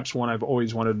because Cap's one I've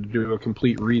always wanted to do a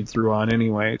complete read through on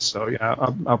anyway. So yeah,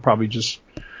 I'll probably just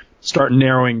start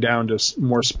narrowing down to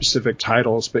more specific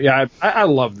titles. But yeah, I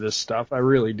love this stuff. I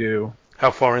really do. How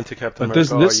far into Captain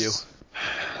America are you?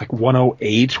 Like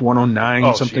 108,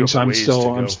 109, something. So I'm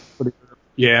still pretty,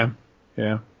 yeah.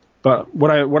 But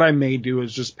what I may do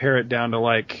is just pare it down to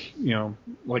like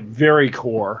very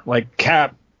core, like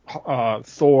Cap,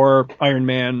 Thor, Iron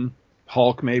Man,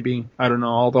 Hulk maybe. I don't know.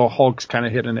 Although Hulk's kind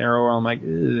of hit an arrow, I'm like,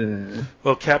 ugh.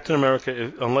 Well, Captain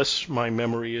America, unless my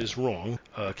memory is wrong,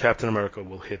 Captain America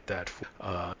will hit that.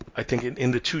 I think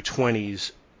in the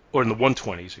 220s or in the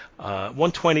 120s,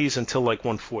 120s until like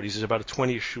 140s. There's about a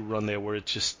 20-issue run there where it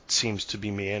just seems to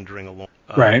be meandering along.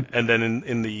 Right. And then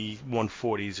in the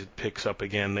 140s, it picks up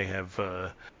again. They have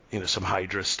some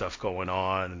Hydra stuff going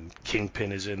on, and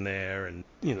Kingpin is in there, and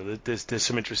there's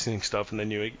some interesting stuff. And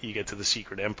then you get to the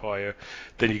Secret Empire,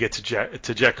 then you get to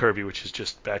Jack Kirby, which is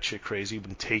just batshit crazy.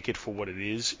 But take it for what it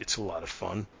is. It's a lot of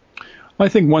fun. I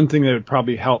think one thing that would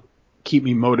probably help keep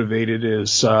me motivated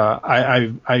is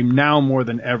I now more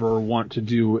than ever want to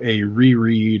do a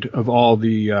reread of all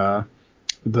the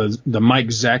Mike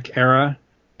Zeck era,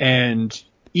 and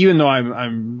even though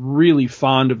I'm really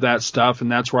fond of that stuff,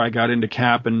 and that's where I got into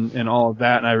Cap and all of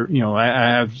that, and I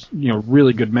have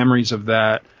really good memories of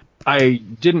that. I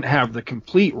didn't have the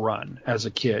complete run as a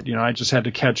kid. I just had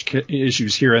to catch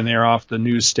issues here and there off the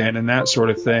newsstand and that sort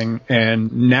of thing.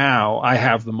 And now I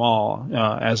have them all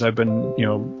as I've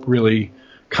been really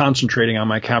concentrating on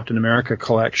my Captain America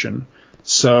collection.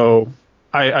 So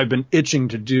I've been itching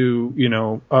to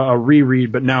do, a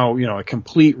reread, but now, a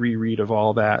complete reread of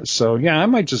all that. So yeah, I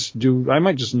might just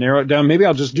narrow it down. Maybe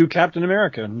I'll just do Captain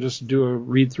America and just do a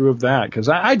read through of that. Cause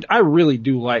I really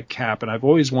do like Cap, and I've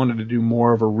always wanted to do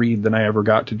more of a read than I ever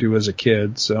got to do as a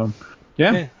kid. So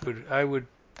yeah. I would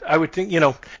think,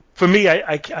 for me,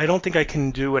 I don't think I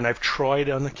can do, and I've tried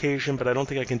on occasion, but I don't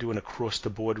think I can do an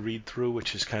across-the-board read-through,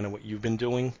 which is kind of what you've been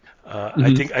doing.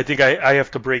 Mm-hmm. I think I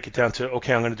have to break it down to,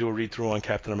 okay, I'm going to do a read-through on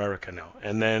Captain America now,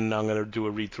 and then I'm going to do a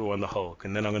read-through on the Hulk,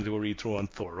 and then I'm going to do a read-through on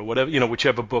Thor, or whatever,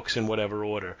 whichever books in whatever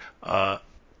order.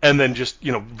 And then just,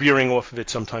 veering off of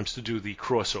it sometimes to do the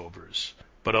crossovers,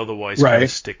 but otherwise kind of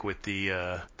stick with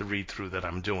the read-through that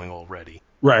I'm doing already.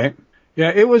 Right.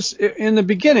 Yeah, it was in the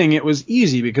beginning. It was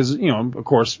easy because of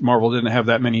course, Marvel didn't have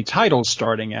that many titles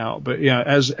starting out. But yeah,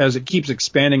 as it keeps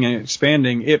expanding and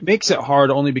expanding, it makes it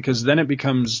hard only because then it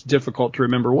becomes difficult to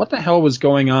remember what the hell was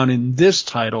going on in this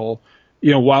title,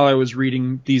 while I was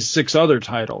reading these 6 other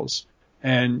titles.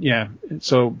 And yeah,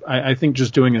 so I think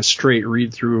just doing a straight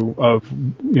read through of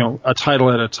a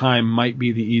title at a time might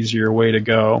be the easier way to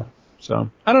go. So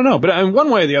I don't know, but in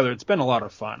one way or the other, it's been a lot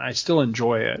of fun. I still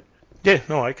enjoy it. Yeah,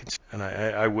 no, I could, and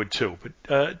I would too.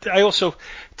 But I also,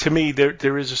 to me,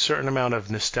 there is a certain amount of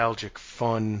nostalgic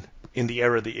fun in the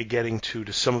era that you're getting to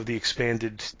some of the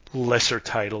expanded lesser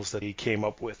titles that he came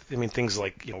up with. I mean, things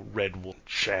like Red Wolf,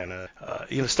 Shanna,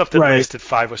 stuff that lasted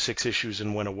 5 or 6 issues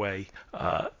and went away.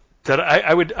 That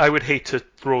I would hate to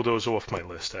throw those off my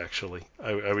list. Actually,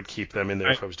 I would keep them in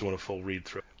there if I was doing a full read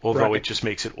through. Although it just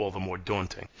makes it all the more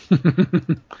daunting.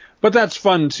 But that's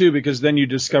fun too, because then you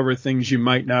discover things you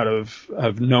might not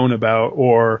have known about.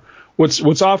 Or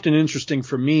what's often interesting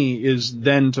for me is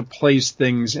then to place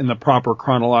things in the proper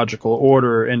chronological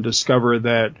order and discover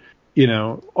that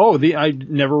I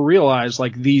never realized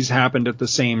like these happened at the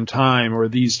same time, or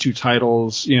these 2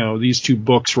 titles, these 2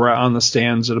 books were on the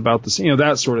stands at about the same,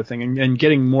 that sort of thing, and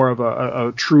getting more of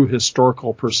a true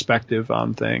historical perspective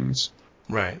on things.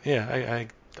 Right. Yeah,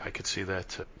 I could see that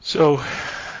too. So,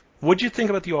 what do you think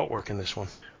about the artwork in this one?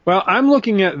 Well, I'm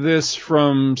looking at this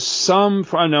from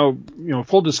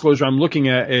full disclosure, I'm looking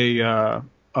at a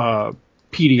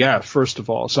PDF, first of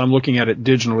all, so I'm looking at it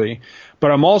digitally,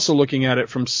 but I'm also looking at it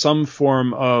from some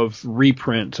form of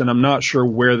reprint, and I'm not sure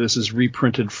where this is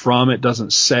reprinted from. It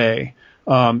doesn't say.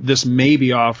 This may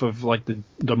be off of like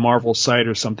the Marvel site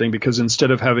or something, because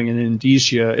instead of having an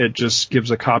indicia, it just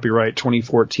gives a copyright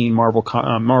 2014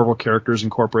 Marvel characters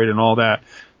incorporated and all that.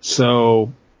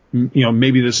 So,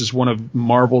 maybe this is one of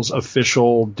Marvel's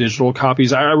official digital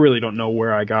copies. I really don't know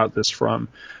where I got this from.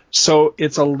 So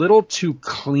it's a little too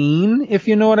clean, if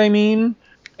you know what I mean.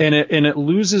 And it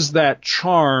loses that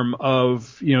charm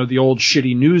of, the old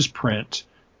shitty newsprint,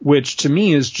 which to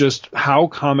me is just how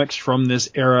comics from this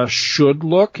era should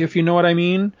look, if you know what I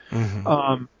mean.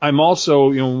 Mm-hmm. I'm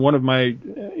also, one of my,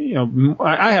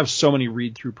 I have so many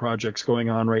read-through projects going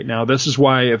on right now. This is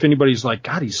why, if anybody's like,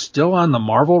 God, he's still on the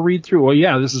Marvel read-through. Well,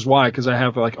 yeah, this is why, because I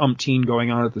have like umpteen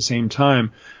going on at the same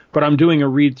time. But I'm doing a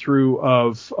read-through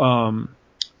of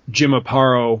Jim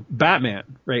Aparo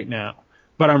Batman right now.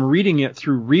 But I'm reading it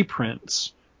through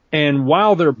reprints. And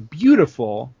while they're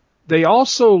beautiful, they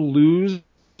also lose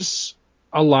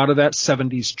a lot of that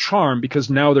 70s charm, because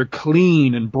now they're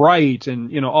clean and bright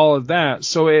and, all of that.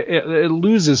 So it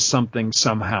loses something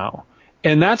somehow.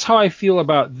 And that's how I feel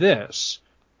about this.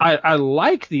 I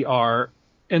like the art,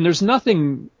 and there's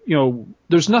nothing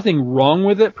wrong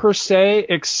with it per se,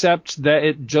 except that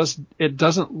it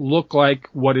doesn't look like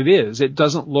what it is. It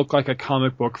doesn't look like a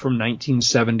comic book from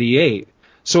 1978.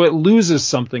 So it loses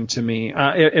something to me.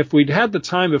 If we'd had the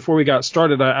time before we got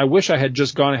started, I wish I had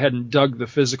just gone ahead and dug the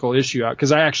physical issue out,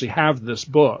 because I actually have this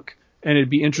book, and it'd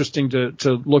be interesting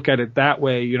to look at it that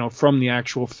way, from the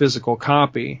actual physical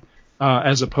copy,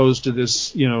 as opposed to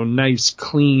this, nice,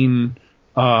 clean,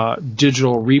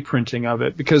 digital reprinting of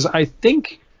it. Because I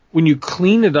think when you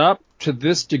clean it up to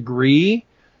this degree,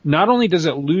 not only does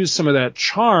it lose some of that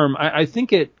charm, I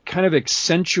think it kind of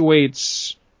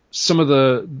accentuates some of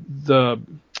the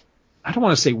I don't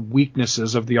want to say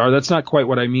weaknesses of the art. That's not quite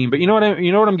what I mean, but you know what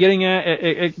I'm getting at?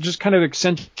 It just kind of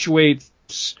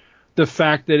accentuates the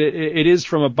fact that it is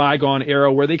from a bygone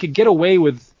era where they could get away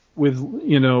with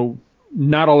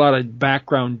not a lot of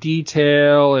background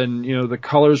detail, and the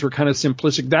colors were kind of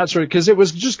simplistic, that sort of, because it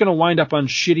was just going to wind up on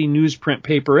shitty newsprint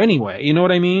paper anyway. You know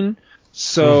what I mean?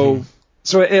 So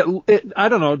it I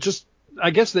don't know, just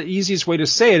I guess the easiest way to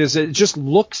say it is it just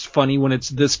looks funny when it's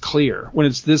this clear, when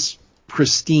it's this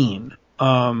pristine.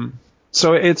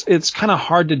 So it's kind of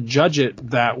hard to judge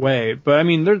it that way. But I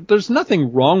mean, there's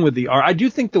nothing wrong with the art. I do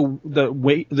think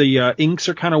the inks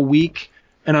are kind of weak,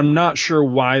 and I'm not sure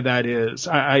why that is.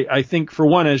 I think, for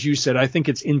one, as you said, I think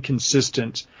it's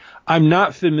inconsistent. I'm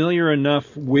not familiar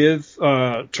enough with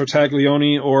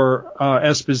Tartaglione or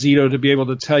Esposito to be able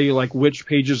to tell you like which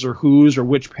pages are whose or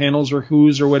which panels are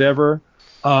whose or whatever.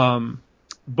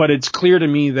 But it's clear to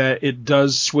me that it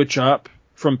does switch up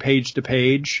from page to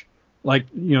page. Like,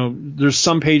 there's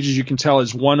some pages you can tell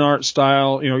is one art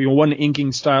style, one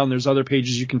inking style, and there's other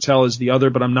pages you can tell is the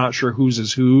other, but I'm not sure whose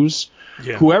is whose.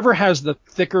 Yeah. Whoever has the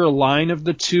thicker line of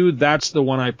the two, that's the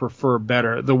one I prefer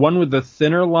better. The one with the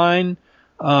thinner line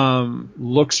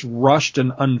looks rushed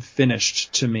and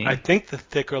unfinished to me. I think the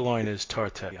thicker line is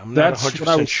Tartaglia. I'm not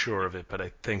 100% sure of it, but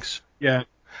I think so. Yeah.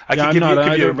 I can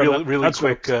give you a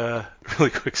really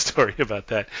quick story about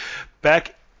that.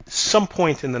 Back some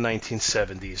point in the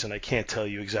 1970s, and I can't tell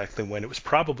you exactly when, it was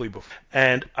probably before,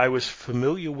 and I was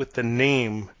familiar with the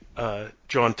name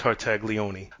John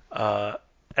Tartaglione,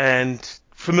 and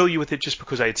familiar with it just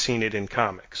because I had seen it in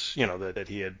comics, that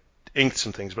he had inked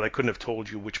some things, but I couldn't have told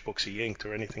you which books he inked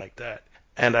or anything like that.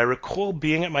 And I recall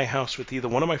being at my house with either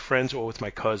one of my friends or with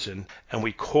my cousin, and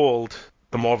we called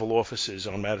the Marvel offices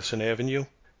on Madison Avenue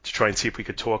to try and see if we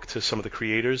could talk to some of the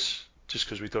creators, just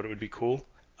because we thought it would be cool.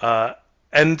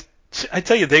 And I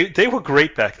tell you, they were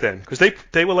great back then, because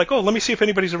they were like, oh, let me see if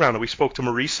anybody's around. And we spoke to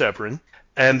Maurice Severin,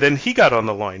 and then he got on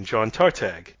the line, John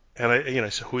Tartag. And I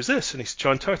said, who is this? And he said,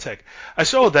 John Tartag. I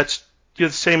said, oh, you're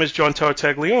the same as John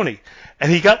Tartaglione.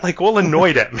 And he got like all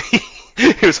annoyed at me.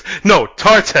 He was, no,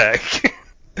 Tartag.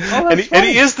 Oh, and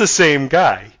he is the same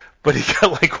guy, but he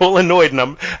got like all annoyed,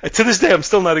 and to this day I'm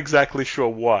still not exactly sure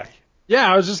why.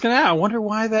 Yeah, I was just gonna ask, I wonder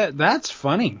why that's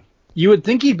funny. You would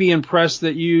think he'd be impressed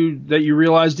that you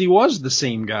realized he was the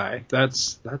same guy.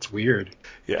 That's weird.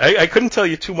 Yeah, I couldn't tell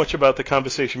you too much about the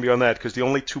conversation beyond that, because the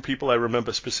only two people I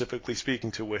remember specifically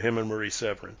speaking to were him and Maurice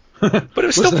Severin. But it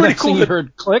was still pretty cool. You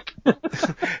heard click?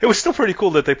 It was still pretty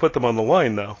cool that they put them on the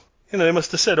line, though. They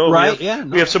must have said, "Oh, right,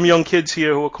 we have some young kids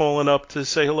here who are calling up to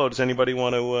say hello. Does anybody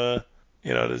want to,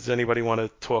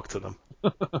 talk to them?"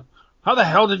 How the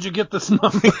hell did you get this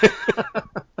number?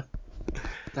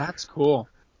 That's cool.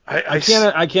 I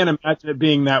can't imagine it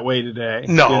being that way today.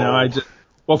 No,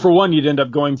 Well, for one, you'd end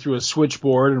up going through a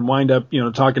switchboard and wind up,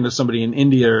 talking to somebody in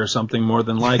India or something more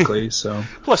than likely. So.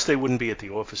 Plus, they wouldn't be at the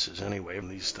offices anyway in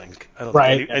these things. I don't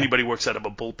Right. think anybody works out of a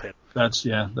bullpen. That's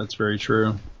very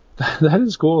true. That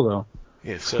is cool, though.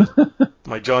 Yeah, so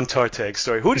my John Tartag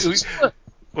story.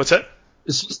 What's that?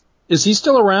 Is he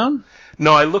still around?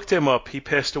 No, I looked him up. He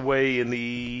passed away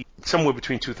in somewhere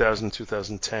between 2000 and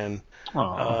 2010.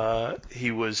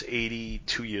 He was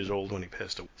 82 years old when he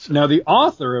passed away. So. Now, the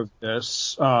author of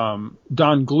this, Don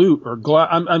Glut, or Glut,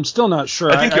 I'm still not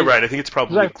sure. I think you're right. I think it's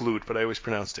probably Glut, but I always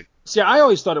pronounced it. See, I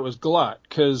always thought it was Glut,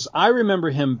 because I remember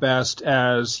him best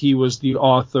as he was the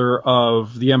author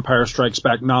of the Empire Strikes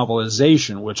Back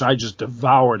novelization, which I just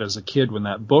devoured as a kid when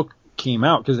that book came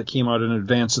out, because it came out in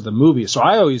advance of the movie. So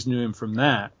I always knew him from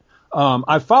that.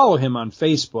 I follow him on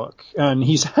Facebook, and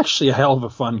he's actually a hell of a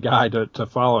fun guy to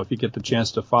follow if you get the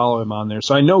chance to follow him on there.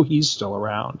 So I know he's still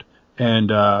around.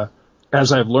 And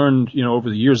as I've learned, over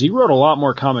the years, he wrote a lot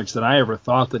more comics than I ever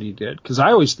thought that he did. Because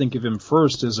I always think of him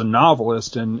first as a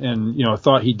novelist and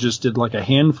thought he just did like a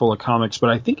handful of comics. But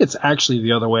I think it's actually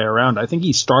the other way around. I think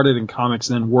he started in comics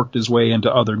and then worked his way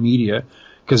into other media.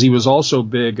 Because he was also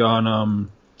big on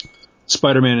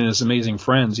Spider-Man and His Amazing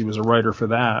Friends. He was a writer for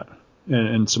that.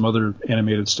 And some other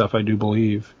animated stuff, I do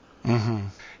believe. Mm-hmm.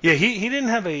 Yeah, he didn't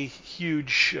have a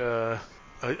huge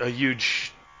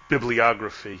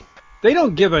bibliography. They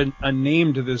don't give a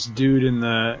name to this dude in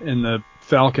the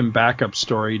Falcon backup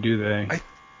story, do they? I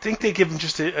think they give him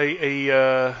just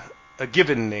a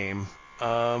given name.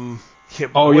 Mortimer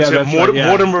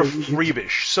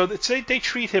Freebish. So they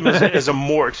treat him as a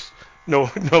Mort. No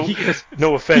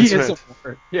offense, man.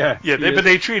 But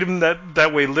they treat him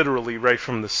that way literally right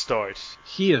from the start.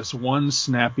 He is one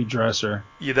snappy dresser.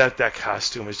 Yeah, that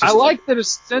costume is just... I like that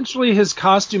essentially his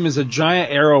costume is a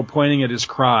giant arrow pointing at his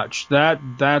crotch.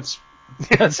 That's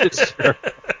his shirt.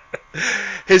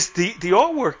 The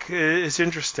artwork is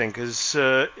interesting because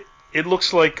it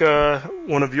looks like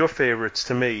one of your favorites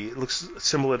to me. It looks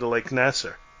similar to like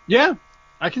Nasser. Yeah,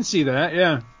 I can see that,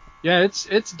 yeah. Yeah,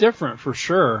 it's different for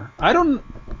sure. I'm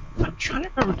trying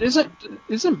to remember.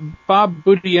 Isn't Bob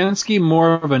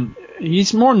Budiansky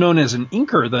he's more known as an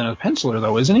inker than a penciler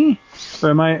though, isn't he? Or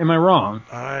am I wrong?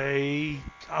 I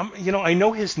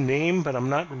know his name, but I'm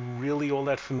not really all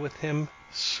that familiar with him.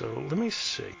 So let me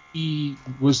see. He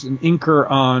was an inker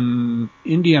on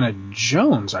Indiana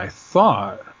Jones, I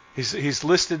thought. He's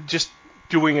listed, just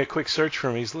doing a quick search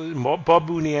for him. Bob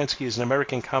Budiansky is an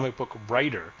American comic book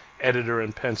writer, editor,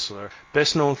 and penciler.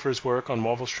 Best known for his work on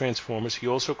Marvel's Transformers, he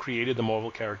also created the Marvel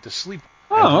character Sleep.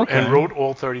 And wrote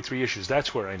all 33 issues.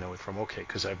 That's where I know it from. Okay,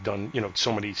 because I've done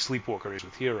so many Sleepwalker issues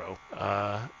with Hero.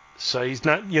 So he's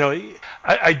not.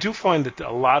 I do find that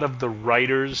a lot of the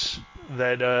writers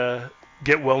that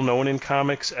get well known in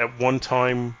comics at one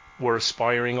time were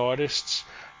aspiring artists,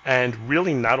 and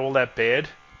really not all that bad.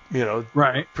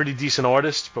 Right. Pretty decent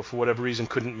artists, but for whatever reason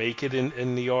couldn't make it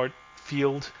in the art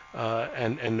field,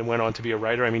 and went on to be a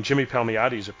writer. I mean, Jimmy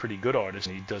Palmiotti is a pretty good artist,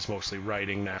 and he does mostly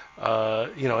writing now.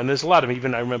 And there's a lot of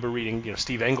even I remember reading,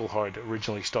 Steve Englehart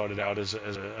originally started out as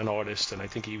an artist, and I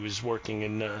think he was working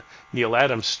in Neil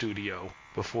Adams' studio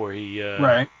before he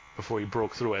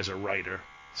broke through as a writer.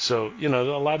 So, a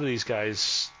lot of these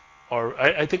guys are,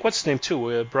 I think, what's his name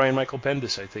too? Brian Michael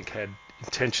Bendis, I think, had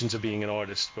intentions of being an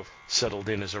artist, but settled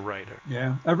in as a writer.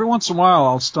 Yeah. Every once in a while,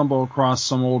 I'll stumble across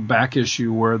some old back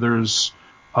issue where there's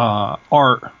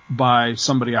art by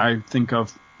somebody I think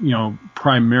of,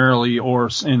 primarily or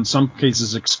in some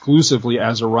cases exclusively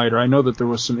as a writer. I know that there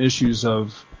was some issues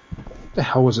of, what the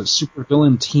hell was it,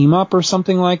 Supervillain Team Up or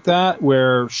something like that,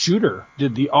 where Shooter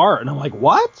did the art, and I'm like,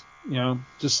 what?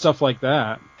 Just stuff like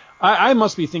that. I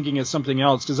must be thinking of something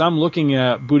else, because I'm looking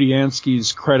at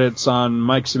Budiansky's credits on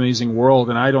Mike's Amazing World,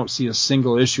 and I don't see a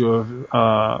single issue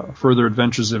of Further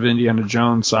Adventures of Indiana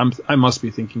Jones, so I must be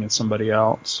thinking of somebody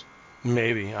else.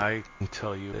 Maybe. I can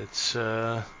tell you. It's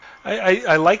I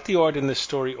like the art in this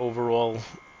story overall.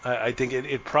 I think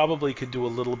it probably could do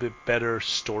a little bit better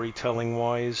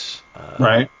storytelling-wise.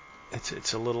 Right.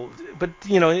 It's a little, but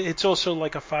it's also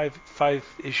like a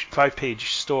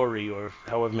five-page story, or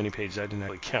however many pages, I didn't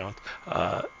really count.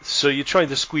 So you try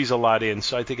to squeeze a lot in.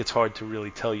 So I think it's hard to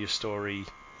really tell your story,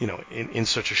 in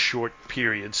such a short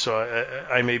period. So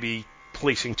I may be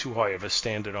placing too high of a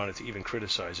standard on it to even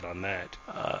criticize it on that.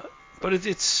 But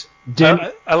it's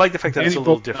I like the fact that it's a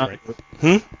little different.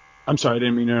 I'm sorry, I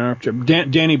didn't mean to interrupt you.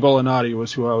 Danny Bolinati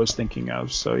was who I was thinking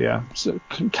of. So, yeah,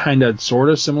 kind of, sort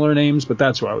of similar names, but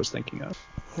that's who I was thinking of.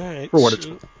 All right. For what it's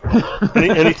worth.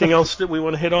 Anything else that we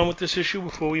want to hit on with this issue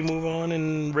before we move on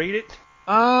and rate it?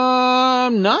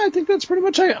 No, I think that's pretty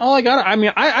much all I got. I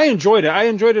mean, I enjoyed it. I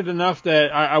enjoyed it enough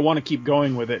that I want to keep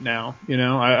going with it now. You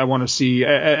know, I want to see,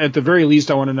 at the very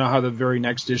least, I want to know how the very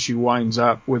next issue winds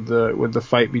up with the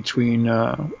fight between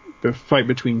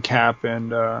Cap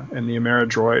and the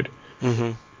Ameridroid.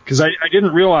 Mm-hmm. Because I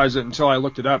didn't realize it until I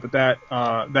looked it up. But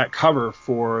that cover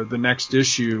for the next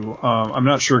issue, I'm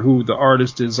not sure who the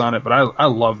artist is on it, but I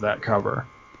love that cover.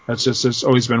 It's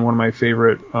always been one of my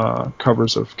favorite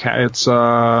covers of Cat. It's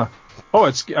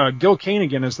Gil Kane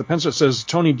again as the pencil. It says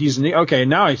Tony DiZuniga. Okay,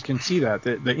 now I can see that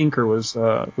the inker was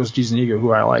DiZuniga,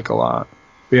 who I like a lot.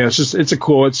 But yeah, it's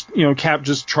Cap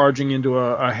just charging into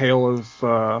a hail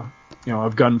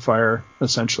of gunfire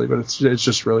essentially, but it's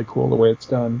just really cool the way it's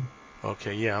done.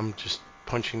 Okay, yeah, I'm just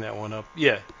punching that one up.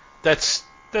 Yeah, that's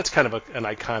kind of an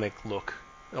iconic look,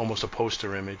 almost a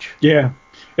poster image. Yeah.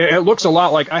 It looks a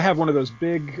lot like, I have one of those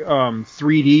big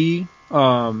 3D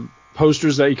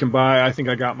posters that you can buy. I think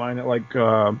I got mine at like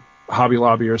Hobby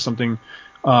Lobby or something.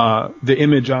 The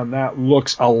image on that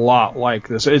looks a lot like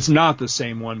this. It's not the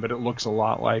same one, but it looks a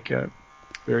lot like it.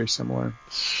 Very similar.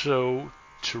 So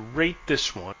to rate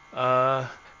this one,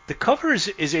 the cover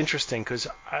is interesting because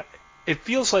it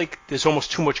feels like there's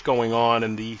almost too much going on,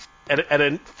 and at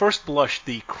a first blush,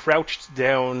 the crouched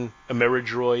down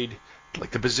Ameridroid,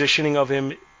 like the positioning of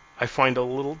him, I find a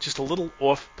little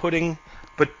off-putting.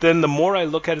 But then the more I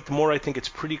look at it, the more I think it's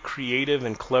pretty creative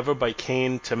and clever by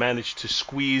Kane to manage to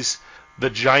squeeze the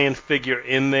giant figure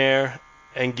in there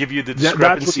and give you the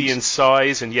discrepancy in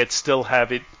size, and yet still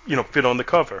have it, fit on the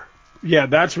cover. Yeah,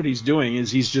 that's what he's doing. Is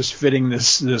he's just fitting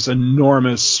this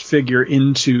enormous figure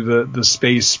into the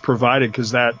space provided,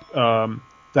 because that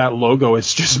logo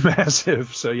is just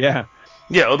massive. So yeah.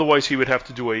 Yeah. Otherwise, he would have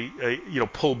to do a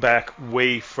pull back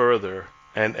way further,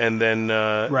 and then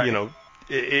right.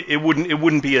 It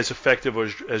wouldn't be as effective or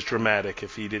as dramatic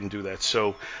if he didn't do that.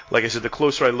 So, like I said, the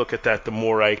closer I look at that, the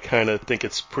more I kind of think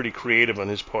it's pretty creative on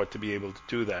his part to be able to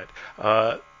do that.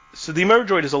 So the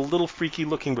Ameridroid is a little freaky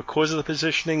looking because of the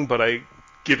positioning, but I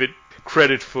give it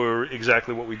credit for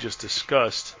exactly what we just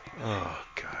discussed. Oh,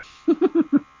 God.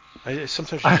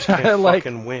 Sometimes you just can't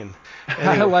fucking win.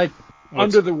 Anyway,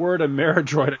 under the word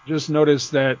Ameridroid, I just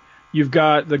noticed that you've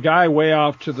got the guy way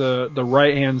off to the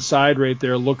right-hand side right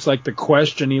there. Looks like the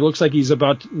Question. He looks like he's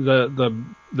about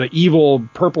the evil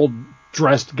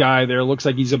purple-dressed guy there. Looks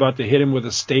like he's about to hit him with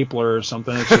a stapler or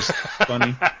something. It's just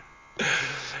funny.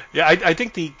 Yeah, I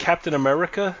think the Captain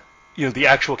America, the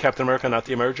actual Captain America, not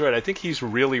the Ameridroid, I think he's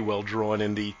really well drawn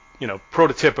in the,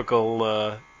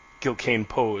 prototypical Gil Kane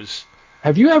pose.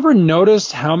 Have you ever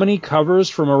noticed how many covers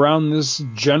from around this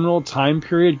general time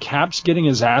period Cap's getting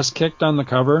his ass kicked on the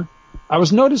cover? I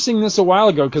was noticing this a while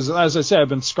ago because, as I said, I've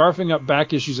been scarfing up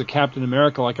back issues of Captain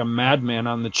America like a madman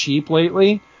on the cheap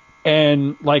lately.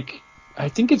 And, I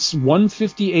think it's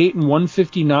 158 and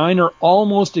 159 are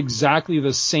almost exactly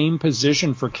the same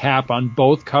position for Cap on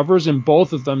both covers. And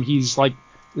both of them, he's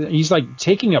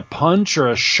taking a punch or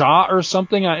a shot or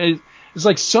something. It's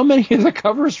like so many of the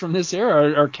covers from this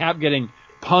era are Cap getting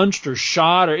punched or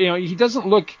shot, or he doesn't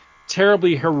look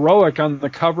terribly heroic on the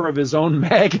cover of his own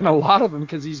mag in a lot of them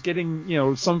because he's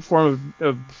getting some form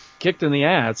of kicked in the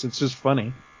ass. It's just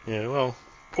funny. Yeah, well,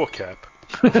 poor Cap.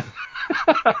 But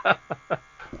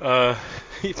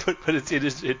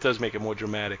it does make it more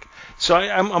dramatic. So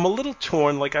I'm a little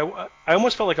torn. Like I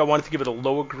almost felt like I wanted to give it a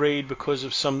lower grade because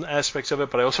of some aspects of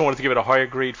it, but I also wanted to give it a higher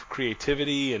grade for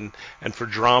creativity and for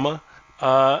drama. So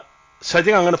I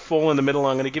think I'm going to fall in the middle.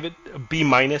 I'm going to give it a B-.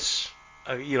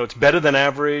 It's better than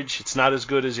average. It's not as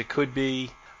good as it could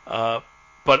be.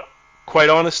 But quite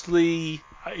honestly,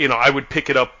 I would pick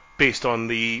it up based on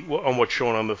what's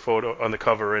shown on the photo, on the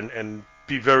cover, and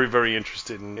be very, very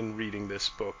interested in reading this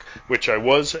book, which I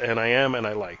was, and I am, and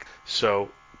I like. So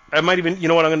I might even, I'm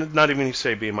going to not even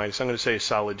say B-. I'm going to say a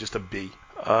solid, just a B.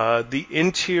 The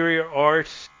interior art,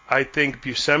 I think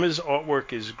Buscema's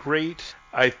artwork is great.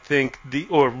 I think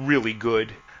really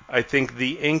good. I think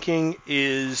the inking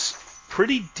is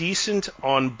pretty decent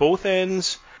on both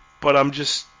ends, but I'm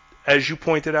just, as you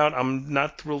pointed out, I'm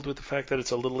not thrilled with the fact that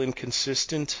it's a little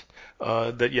inconsistent,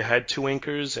 that you had two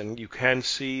inkers, and you can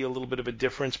see a little bit of a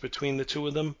difference between the two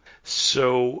of them.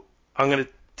 So I'm going to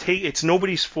it's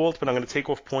nobody's fault, but I'm going to take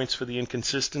off points for the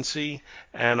inconsistency,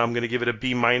 and I'm going to give it a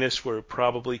B- where it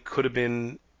probably could have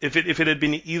been, if it had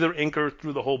been either inker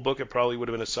through the whole book, it probably would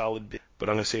have been a solid B. But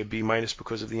I'm going to say a B-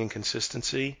 because of the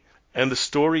inconsistency. And the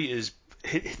story is,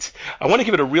 I want to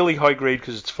give it a really high grade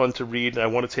because it's fun to read, and I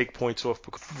want to take points off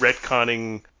because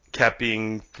retconning Cap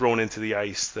being thrown into the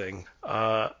ice thing.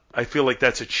 I feel like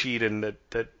that's a cheat, and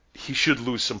that he should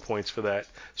lose some points for that.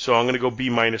 So I'm going to go B-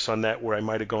 on that, where I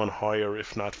might have gone higher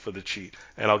if not for the cheat,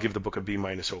 and I'll give the book a B-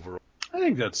 overall. I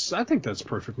think that's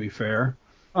perfectly fair.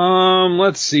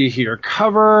 Let's see here.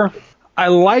 Cover. I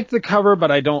like the cover,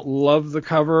 but I don't love the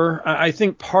cover. I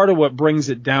think part of what brings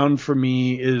it down for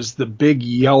me is the big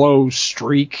yellow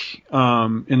streak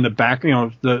in the back.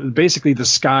 Basically the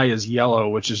sky is yellow,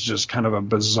 which is just kind of a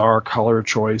bizarre color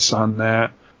choice on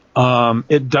that.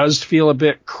 It does feel a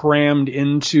bit crammed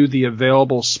into the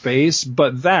available space,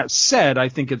 but that said, I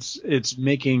think it's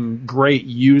making great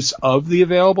use of the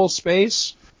available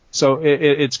space. So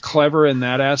it's clever in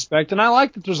that aspect. And I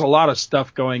like that there's a lot of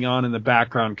stuff going on in the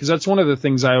background, because that's one of the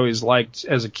things I always liked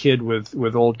as a kid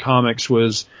with old comics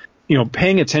was,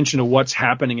 paying attention to what's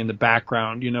happening in the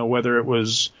background, whether it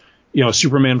was,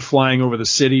 Superman flying over the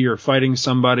city or fighting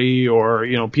somebody, or,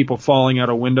 people falling out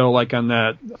a window, like on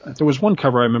that. There was one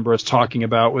cover I remember us talking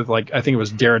about with, like, I think it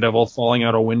was Daredevil falling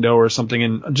out a window or something,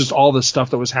 and just all the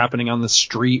stuff that was happening on the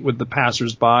street with the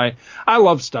passersby. I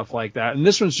love stuff like that. And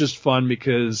this one's just fun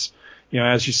because,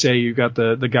 as you say, you've got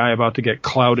the guy about to get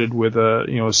clouted with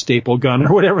a staple gun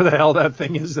or whatever the hell that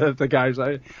thing is that the guy's.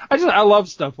 I love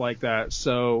stuff like that.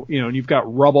 So, and you've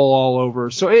got rubble all over.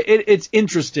 So it's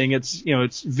interesting.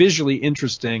 It's visually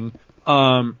interesting.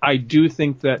 I do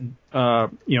think that,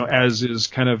 as is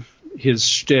kind of his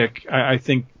shtick, I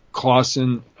think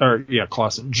Clausen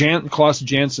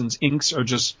Janssen's inks are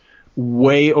just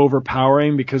way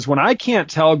overpowering, because when I can't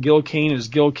tell Gil Kane is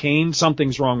Gil Kane,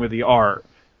 something's wrong with the art.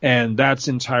 And that's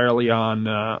entirely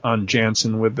on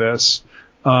Jansen with this.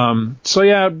 So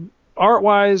yeah,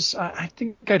 art-wise, I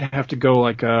think I'd have to go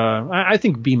like I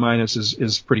think B-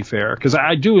 is pretty fair, because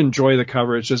I do enjoy the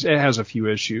cover. It's just it has a few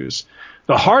issues.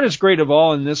 The hardest grade of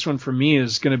all in this one for me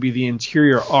is going to be the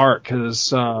interior art,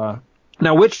 because now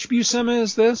which Buscema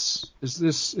is this? Is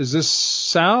this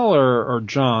Sal or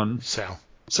John? Sal.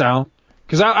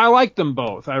 Because I like them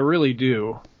both. I really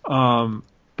do.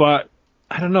 But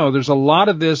I don't know. There's a lot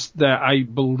of this that I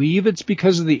believe it's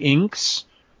because of the inks.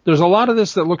 There's a lot of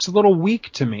this that looks a little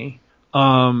weak to me.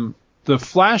 The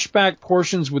flashback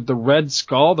portions with the Red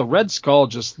Skull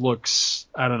just looks,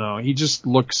 I don't know. He just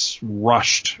looks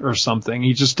rushed or something.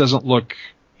 He just doesn't look,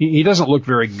 he doesn't look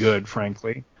very good,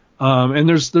 frankly. And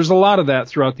there's a lot of that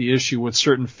throughout the issue with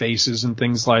certain faces and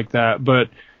things like that. But,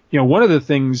 one of the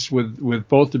things with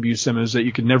both the Buscemas that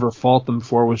you could never fault them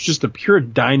for was just the pure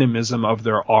dynamism of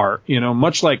their art.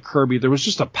 Much like Kirby, there was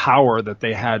just a power that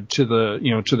they had to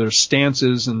to their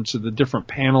stances and to the different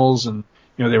panels. And,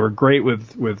 they were great with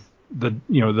the,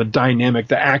 the dynamic,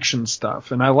 the action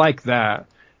stuff. And I like that.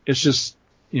 It's just,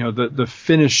 the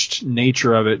finished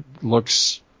nature of it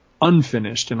looks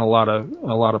unfinished in a lot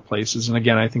of places. And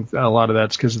again, I think a lot of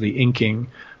that's because of the inking.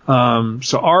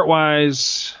 So art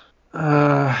wise,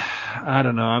 I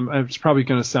don't know. It's probably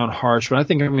going to sound harsh, but I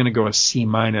think I'm going to go a C-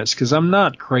 because I'm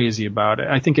not crazy about it.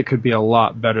 I think it could be a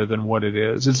lot better than what it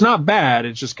is. It's not bad.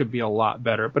 It just could be a lot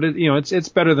better, but it's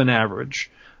better than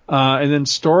average. And then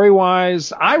story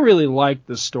wise, I really liked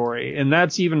the story, and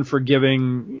that's even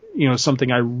forgiving,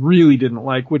 something I really didn't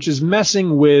like, which is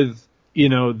messing with,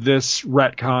 this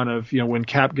retcon of, when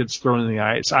Cap gets thrown in the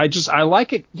ice. I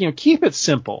like it, keep it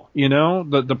simple,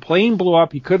 the plane blew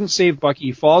up. He couldn't save Bucky.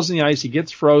 He falls in the ice. He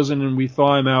gets frozen and we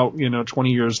thaw him out,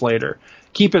 20 years later.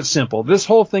 Keep it simple. This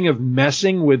whole thing of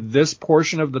messing with this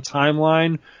portion of the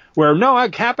timeline where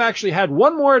Cap actually had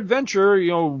one more adventure,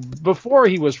 before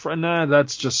he was,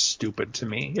 that's just stupid to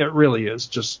me. It really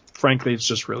is. Frankly, it's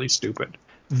just really stupid.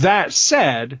 That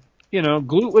said,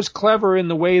 Glute was clever in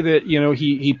the way that,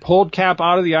 he pulled Cap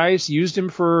out of the ice, used him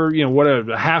for,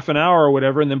 a half an hour or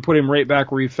whatever, and then put him right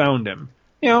back where he found him.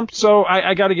 So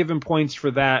I got to give him points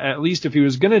for that. At least if he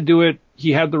was going to do it,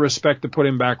 he had the respect to put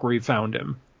him back where he found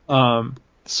him.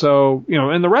 So,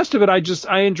 and the rest of it,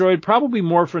 I enjoyed probably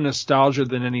more for nostalgia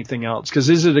than anything else. Because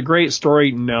is it a great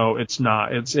story? No, it's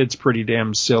not. It's pretty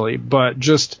damn silly. But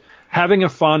just having a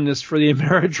fondness for the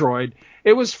Ameridroid,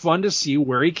 it was fun to see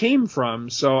where he came from.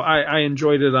 So I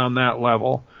enjoyed it on that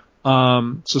level.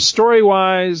 So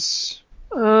story-wise,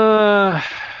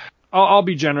 I'll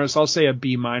be generous. I'll say a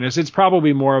B-. It's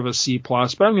probably more of a C+, but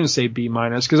I'm going to say B-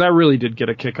 because I really did get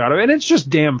a kick out of it. And it's just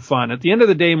damn fun. At the end of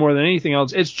the day, more than anything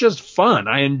else, it's just fun.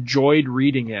 I enjoyed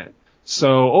reading it.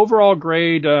 So overall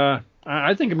grade, I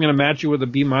think I'm going to match you with a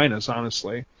B-,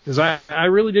 honestly, because I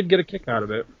really did get a kick out of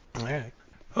it. All right.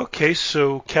 Okay,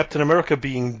 so Captain America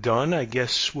being done, I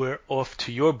guess we're off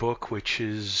to your book, which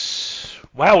is...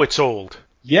 Wow, it's old.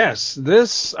 Yes,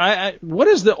 what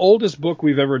is the oldest book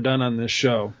we've ever done on this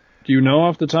show? Do you know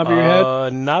off the top of your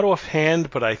head? Not offhand,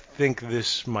 but I think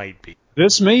this might be.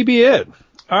 This may be it.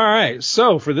 All right,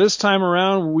 so for this time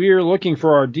around, we're looking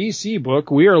for our DC book.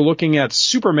 We are looking at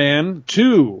Superman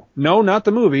 2. No, not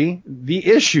the movie. The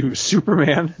issue,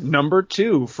 Superman number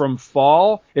 2 from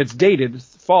fall. It's dated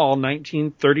fall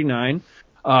 1939.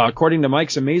 According to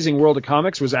Mike's Amazing World of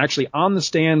Comics, was actually on the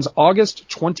stands August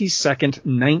 22nd,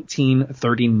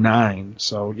 1939.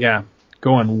 So, yeah,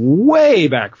 going way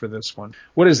back for this one.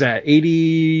 What is that, 80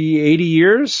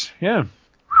 years? Yeah.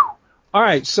 All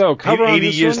right, so cover 80 on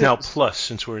this years one now is- plus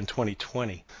since we're in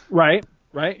 2020. Right.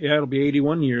 Yeah, it'll be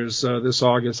 81 years this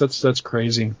August. That's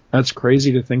crazy. That's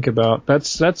crazy to think about.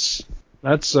 That's that's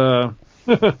a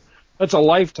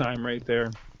lifetime right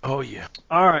there. Oh yeah.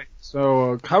 All right,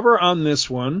 so cover on this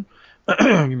one.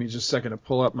 Give me just a second to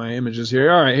pull up my images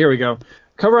here. All right, here we go.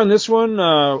 Cover on this one.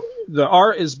 The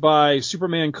art is by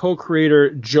Superman co-creator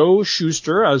Joe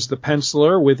Shuster as the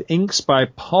penciler, with inks by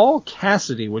Paul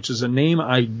Cassidy, which is a name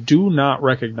I do not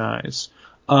recognize.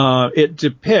 It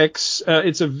depicts,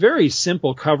 it's a very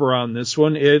simple cover on this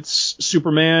one. It's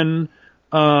Superman,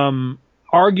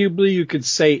 arguably you could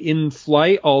say in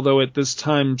flight, although at this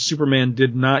time Superman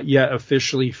did not yet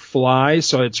officially fly,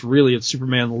 so it's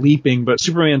Superman leaping, but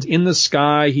Superman's in the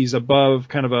sky. He's above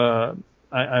kind of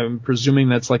I'm presuming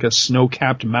that's like a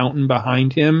snow-capped mountain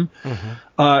behind him.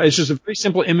 Mm-hmm. It's just a very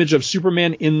simple image of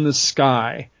Superman in the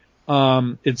sky.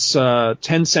 It's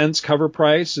 10 cents cover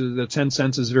price. The 10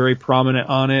 cents is very prominent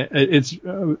on it. It's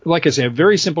like I say, a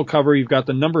very simple cover. You've got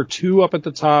the number 2 up at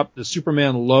the top, the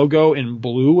Superman logo in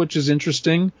blue, which is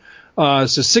interesting. So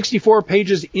 64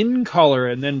 pages in color,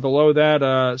 and then below that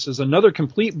it says another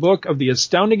complete book of the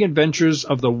astounding adventures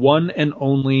of the one and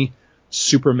only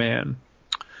Superman.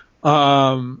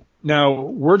 Now,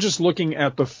 we're just looking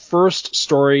at the first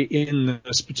story in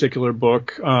this particular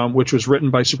book, which was written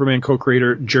by Superman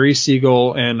co-creator Jerry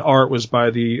Siegel, and art was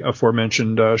by the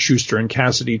aforementioned Shuster and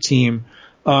Cassidy team.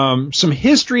 Some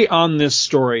history on this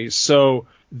story. So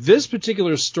this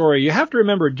particular story, you have to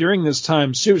remember during this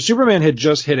time, Superman had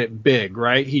just hit it big,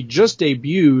 right? He just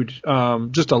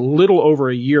debuted just a little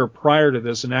over a year prior to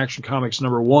this in Action Comics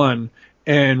 #1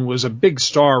 and was a big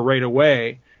star right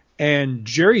away. And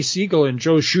Jerry Siegel and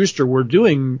Joe Shuster were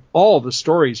doing all the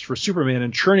stories for Superman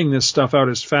and churning this stuff out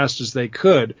as fast as they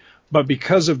could. But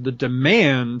because of the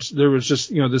demand, there was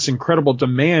just, this incredible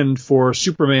demand for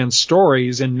Superman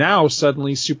stories. And now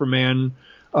suddenly Superman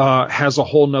has a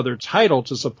whole nother title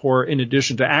to support in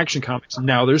addition to Action Comics. And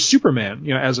now there's Superman,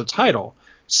 as a title.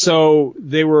 So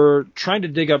they were trying to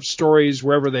dig up stories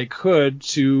wherever they could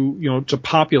to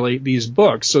populate these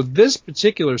books. So this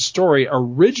particular story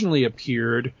originally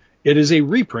appeared, it is a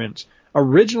reprint,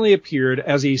 originally appeared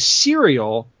as a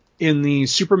serial in the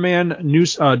Superman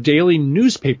daily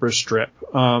newspaper strip.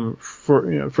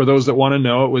 For those that want to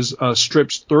know, it was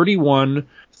strips 31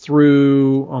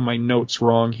 through, my note's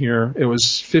wrong here. It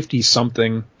was 50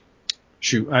 something.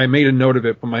 Shoot, I made a note of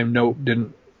it, but my note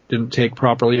didn't take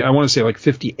properly. I want to say like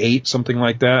 58, something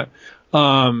like that.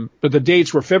 But the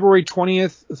dates were February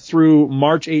 20th through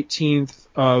March 18th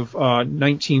of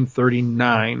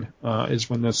 1939 is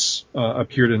when this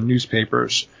appeared in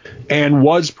newspapers, and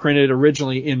was printed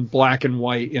originally in black and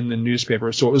white in the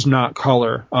newspaper, so it was not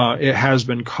color. It has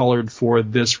been colored for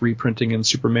this reprinting in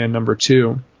Superman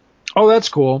 #2. Oh, that's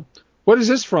cool. What is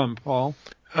this from, Paul?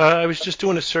 I was just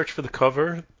doing a search for the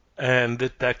cover, and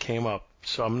that came up.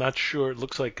 So I'm not sure. It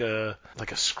looks like a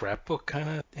scrapbook kind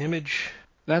of image.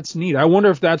 That's neat. I wonder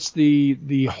if that's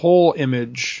the whole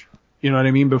image. You know what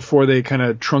I mean? Before they kind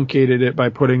of truncated it by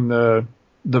putting the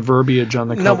verbiage on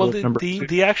the cover. No, well,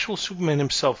 the actual Superman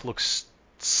himself looks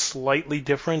slightly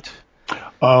different.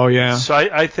 Oh yeah. So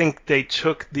I think they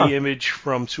took the image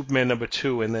from Superman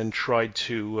 #2 and then tried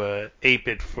to ape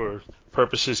it for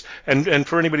purposes. And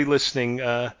for anybody listening,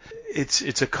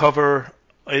 it's a cover.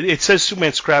 It says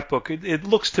Superman scrapbook. It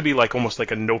looks to be almost like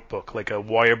a notebook, like a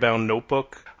wire-bound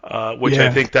notebook, which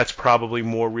I think that's probably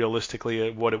more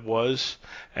realistically what it was.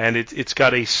 And it's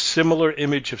got a similar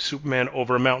image of Superman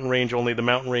over a mountain range, only the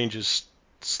mountain range is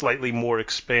slightly more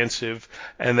expansive.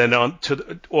 And then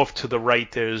off to the right,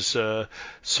 there's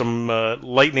some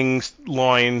lightning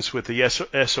lines with the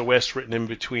SOS written in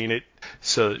between it,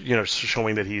 so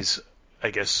showing that he's,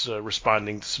 I guess,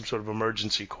 responding to some sort of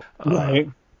emergency call. Right.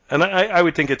 And I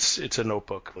would think it's a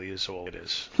notebook, is all it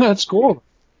is. That's cool.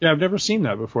 Yeah, I've never seen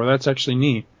that before. That's actually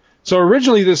neat. So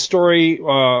originally this story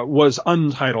was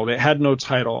untitled. It had no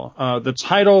title. The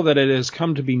title that it has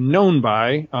come to be known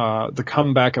by, The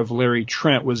Comeback of Larry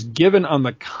Trent, was given on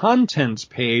the contents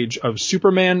page of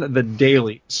Superman the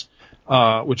Dailies,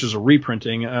 which is a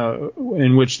reprinting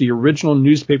in which the original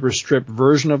newspaper strip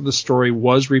version of the story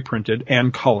was reprinted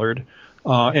and colored,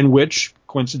 in which,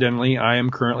 coincidentally, I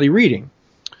am currently reading.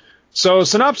 So,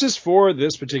 synopsis for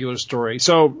this particular story.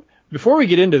 So, before we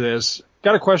get into this,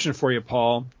 got a question for you,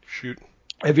 Paul. Shoot.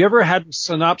 Have you ever had to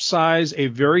synopsize a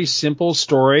very simple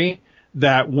story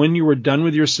that when you were done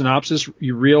with your synopsis,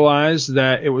 you realized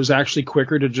that it was actually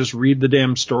quicker to just read the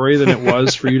damn story than it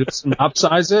was for you to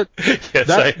synopsize it? Yes,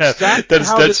 I have.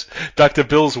 That's Dr.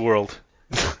 Bill's world.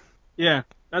 Yeah,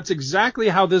 that's exactly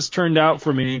how this turned out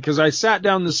for me, because I sat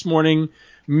down this morning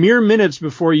mere minutes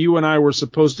before you and I were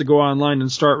supposed to go online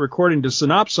and start recording to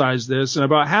synopsize this, and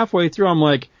about halfway through I'm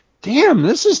like, damn,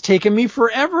 this has taken me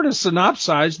forever to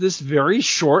synopsize this very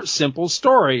short, simple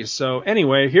story. So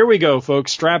anyway, here we go,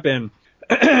 folks. Strap in.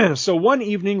 So one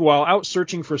evening, while out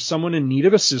searching for someone in need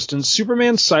of assistance,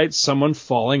 Superman sights someone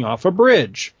falling off a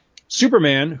bridge.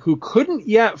 Superman, who couldn't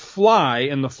yet fly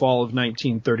in the fall of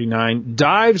 1939,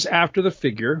 dives after the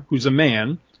figure, who's a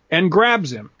man, and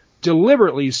grabs him.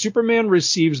 Deliberately, Superman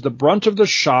receives the brunt of the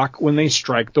shock when they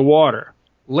strike the water.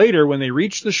 Later, when they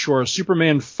reach the shore,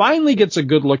 Superman finally gets a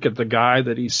good look at the guy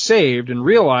that he saved and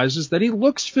realizes that he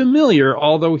looks familiar,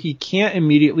 although he can't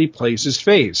immediately place his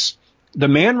face. The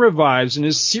man revives and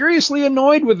is seriously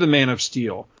annoyed with the Man of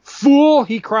Steel. "Fool,"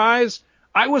 he cries,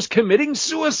 "I was committing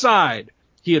suicide."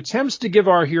 He attempts to give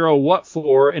our hero what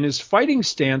for, and his fighting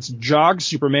stance jogs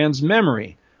Superman's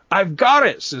memory. "I've got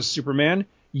it," says Superman.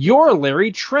 "You're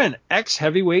Larry Trent,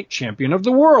 ex-heavyweight champion of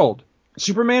the world."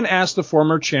 Superman asks the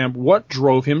former champ what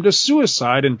drove him to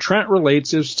suicide, and Trent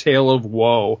relates his tale of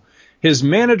woe. His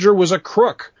manager was a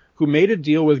crook who made a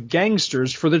deal with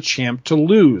gangsters for the champ to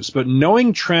lose, but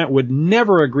knowing Trent would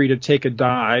never agree to take a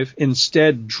dive,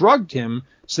 instead drugged him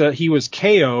so that he was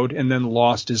KO'd and then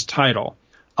lost his title.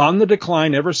 On the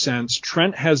decline ever since,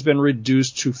 Trent has been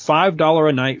reduced to $5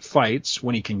 a night fights,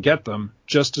 when he can get them,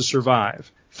 just to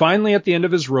survive. Finally, at the end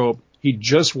of his rope, he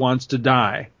just wants to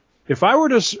die. "If I were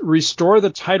to restore the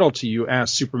title to you,"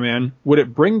 asked Superman, "would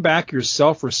it bring back your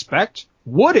self-respect?"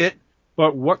 "Would it?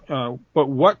 But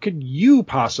what could you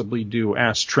possibly do?"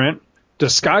 asked Trent.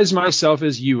 "Disguise myself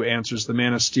as you," answers the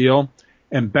Man of Steel,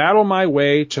 "and battle my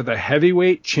way to the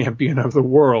heavyweight champion of the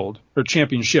world," or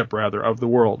championship, rather, of the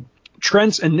world.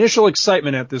 Trent's initial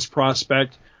excitement at this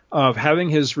prospect of having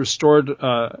his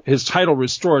title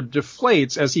restored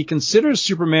deflates as he considers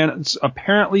Superman's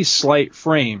apparently slight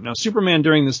frame. Now, Superman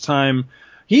during this time,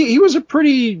 he was a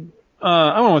pretty,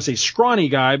 I don't want to say scrawny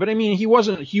guy, but I mean, he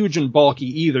wasn't huge and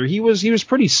bulky either. He was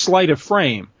pretty slight of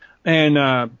frame.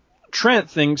 And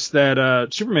Trent thinks that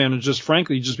Superman would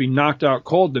just be knocked out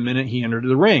cold the minute he entered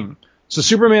the ring. So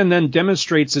Superman then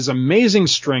demonstrates his amazing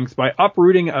strength by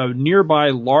uprooting a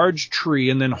nearby large tree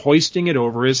and then hoisting it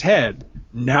over his head.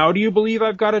 "Now do you believe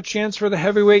I've got a chance for the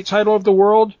heavyweight title of the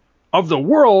world?" "Of the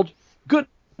world? Good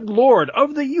Lord,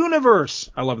 of the universe!"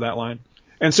 I love that line.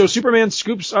 And so Superman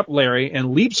scoops up Larry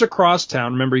and leaps across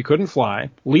town. Remember, he couldn't fly.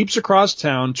 Leaps across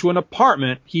town to an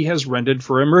apartment he has rented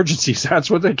for emergencies.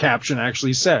 That's what the caption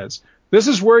actually says. "This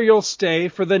is where you'll stay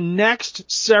for the next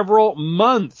several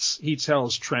months," he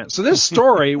tells Trent. So this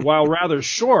story, while rather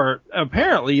short,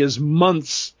 apparently is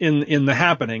months in the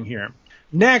happening here.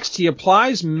 Next, he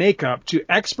applies makeup to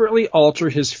expertly alter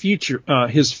his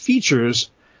features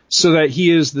so that he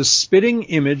is the spitting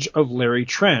image of Larry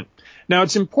Trent. Now,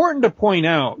 it's important to point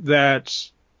out that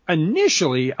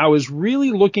initially I was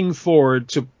really looking forward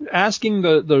to asking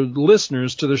the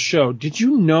listeners to the show, did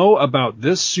you know about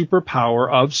this superpower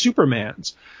of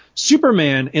Superman's?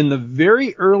 Superman, in the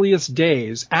very earliest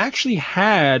days, actually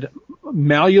had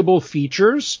malleable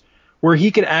features where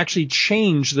he could actually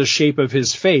change the shape of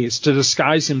his face to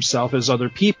disguise himself as other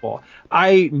people.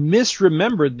 I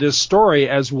misremembered this story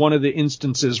as one of the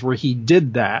instances where he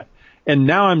did that. And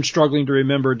now I'm struggling to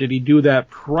remember, did he do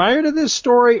that prior to this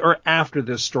story or after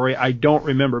this story? I don't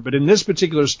remember. But in this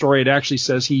particular story, it actually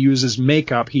says he uses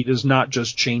makeup. He does not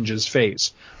just change his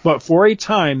face. But for a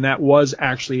time, that was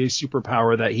actually a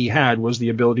superpower that he had, was the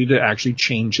ability to actually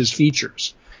change his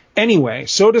features. Anyway,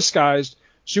 so disguised,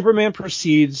 Superman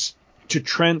proceeds to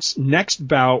Trent's next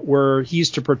bout, where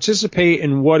he's to participate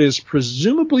in what is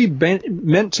presumably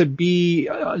meant to be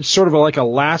sort of like a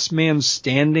last man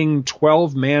standing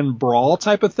 12-man brawl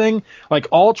type of thing. Like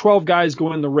all 12 guys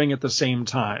go in the ring at the same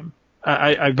time.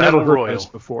 I've never heard this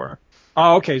before.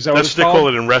 Oh, okay. Is that what it's called? That's what they call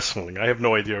it in wrestling. I have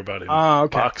no idea about it in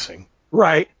boxing.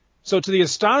 Right. So to the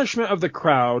astonishment of the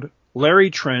crowd, Larry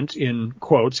Trent, in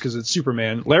quotes because it's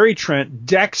Superman, Larry Trent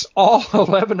decks all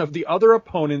 11 of the other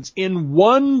opponents in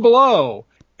one blow,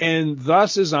 and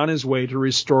thus is on his way to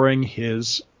restoring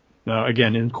his,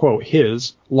 again in quote,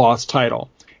 his lost title.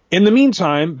 In the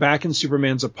meantime, back in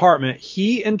Superman's apartment,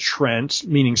 he and Trent,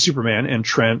 meaning Superman and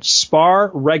Trent,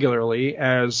 spar regularly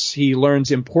as he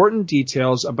learns important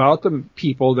details about the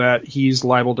people that he's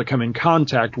liable to come in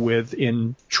contact with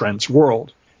in Trent's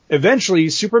world. Eventually,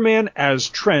 Superman as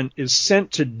Trent is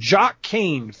sent to Jock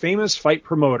Kane, famous fight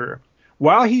promoter.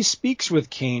 While he speaks with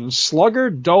Kane, slugger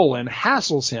Dolan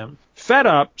hassles him. Fed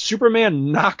up,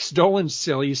 Superman knocks Dolan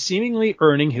silly, seemingly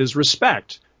earning his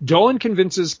respect. Dolan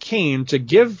convinces Kane to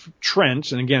give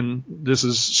Trent, and again, this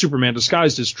is Superman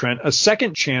disguised as Trent, a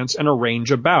second chance and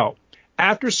arrange a bout.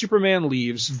 After Superman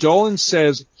leaves, Dolan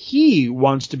says he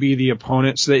wants to be the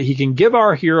opponent so that he can give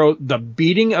our hero the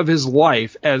beating of his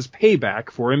life as payback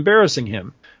for embarrassing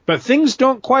him. But things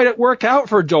don't quite work out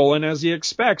for Dolan as he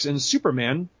expects, and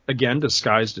Superman, again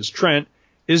disguised as Trent,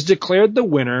 is declared the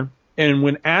winner, and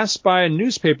when asked by a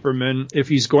newspaperman if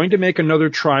he's going to make another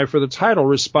try for the title,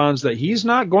 responds that he's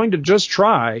not going to just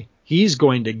try, he's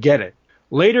going to get it.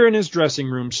 Later in his dressing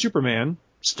room, Superman,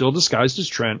 still disguised as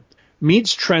Trent,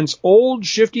 meets Trent's old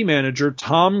shifty manager,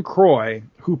 Tom Croy,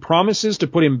 who promises to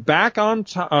put him back on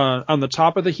the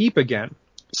top of the heap again.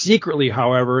 Secretly,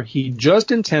 however, he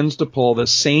just intends to pull the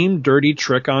same dirty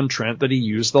trick on Trent that he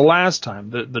used the last time,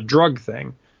 the drug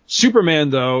thing.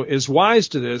 Superman, though, is wise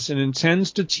to this and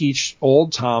intends to teach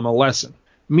old Tom a lesson.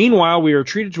 Meanwhile, we are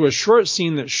treated to a short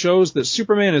scene that shows that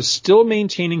Superman is still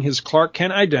maintaining his Clark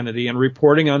Kent identity and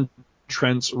reporting on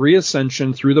Trent's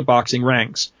reascension through the boxing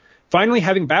ranks. Finally,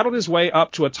 having battled his way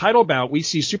up to a title bout, we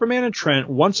see Superman and Trent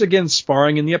once again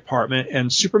sparring in the apartment,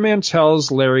 and Superman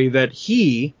tells Larry that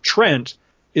he, Trent,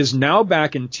 is now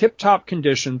back in tip-top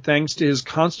condition thanks to his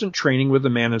constant training with the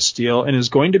Man of Steel, and is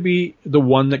going to be the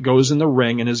one that goes in the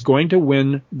ring and is going to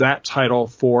win that title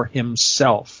for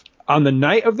himself. On the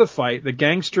night of the fight, the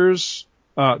gangsters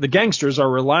are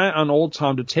reliant on old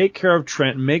Tom to take care of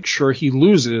Trent and make sure he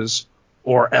loses,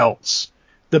 or else.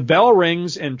 The bell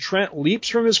rings and Trent leaps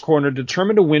from his corner,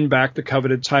 determined to win back the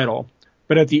coveted title.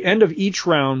 But at the end of each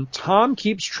round, Tom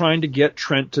keeps trying to get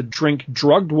Trent to drink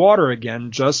drugged water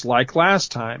again, just like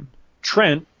last time.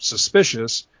 Trent,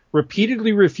 suspicious,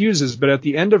 repeatedly refuses, but at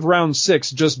the end of round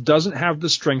 6 just doesn't have the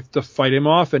strength to fight him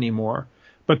off anymore.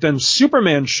 But then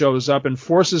Superman shows up and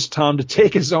forces Tom to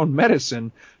take his own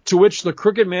medicine, to which the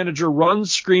crooked manager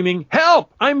runs screaming,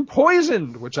 "Help! I'm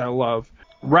poisoned!" which I love.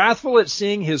 Wrathful at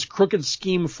seeing his crooked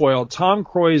scheme foiled, Tom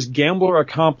Croy's gambler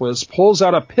accomplice pulls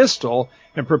out a pistol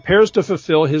and prepares to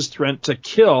fulfill his threat to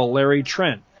kill Larry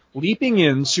Trent. Leaping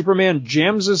in, Superman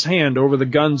jams his hand over the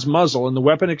gun's muzzle and the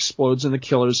weapon explodes in the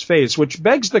killer's face, which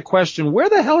begs the question, where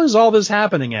the hell is all this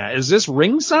happening at? Is this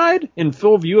ringside in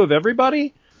full view of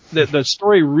everybody? The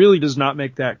story really does not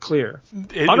make that clear.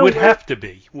 It would have to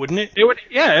be, wouldn't it? It would have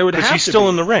to be. Because he's still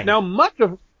in the ring. Now,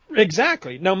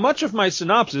 much of my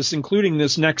synopsis, including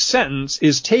this next sentence,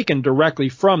 is taken directly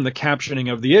from the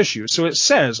captioning of the issue. So it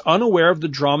says, unaware of the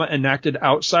drama enacted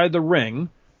outside the ring.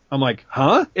 I'm like,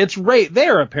 huh? It's right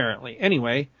there, apparently.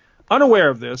 Anyway, unaware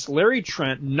of this, Larry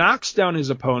Trent knocks down his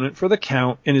opponent for the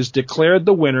count and is declared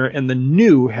the winner and the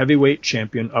new heavyweight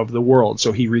champion of the world.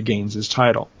 So he regains his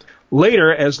title.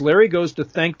 Later, as Larry goes to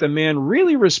thank the man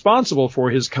really responsible for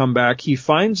his comeback, he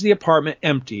finds the apartment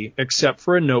empty, except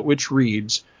for a note which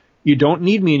reads, "You don't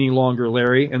need me any longer,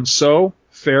 Larry, and so,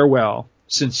 farewell.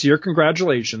 Sincere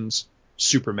congratulations,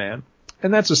 Superman."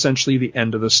 And that's essentially the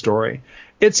end of the story.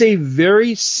 It's a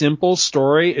very simple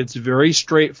story. It's very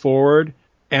straightforward.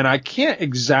 And I can't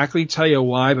exactly tell you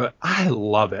why, but I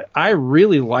love it. I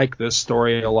really like this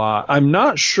story a lot. I'm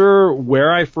not sure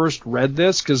where I first read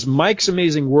this, because Mike's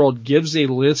Amazing World gives a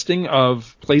listing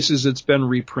of places it's been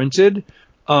reprinted,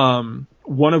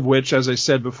 one of which, as I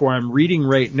said before, I'm reading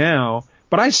right now.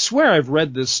 But I swear I've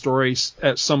read this story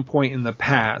at some point in the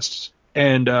past.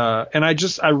 And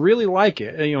I really like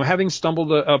it. You know, having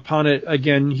stumbled upon it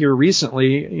again here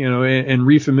recently, you know, and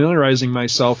refamiliarizing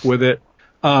myself with it.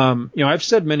 You know, I've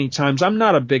said many times, I'm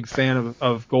not a big fan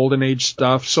of Golden Age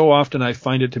stuff. So often I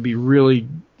find it to be really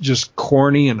just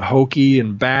corny and hokey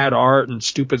and bad art and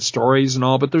stupid stories and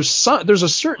all. But there's a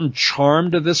certain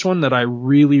charm to this one that I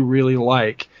really, really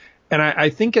like. And I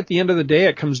think at the end of the day,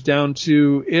 it comes down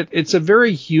to it's a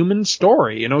very human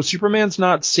story. You know, Superman's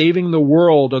not saving the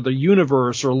world or the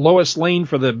universe or Lois Lane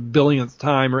for the billionth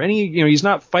time or he's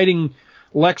not fighting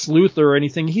Lex Luthor or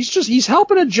anything. He's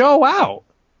helping a Joe out.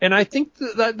 And I think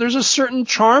that there's a certain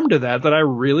charm to that I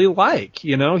really like.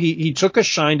 You know, he took a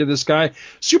shine to this guy.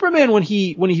 Superman, when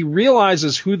he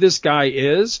realizes who this guy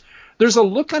is, there's a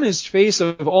look on his face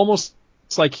of almost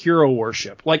like hero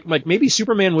worship. Like maybe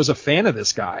Superman was a fan of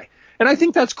this guy. And I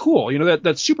think that's cool, you know,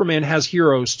 that Superman has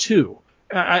heroes too.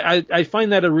 I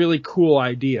find that a really cool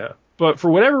idea. but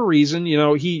for whatever reason,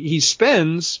 he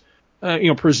spends,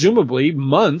 presumably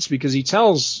months, because he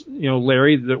tells,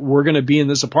 Larry that we're going to be in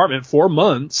this apartment for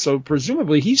months. So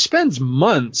presumably he spends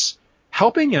months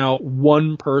helping out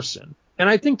one person. And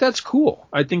I think that's cool.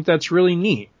 I think that's really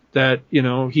neat that,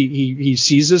 he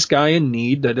sees this guy in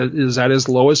need that is at his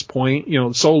lowest point,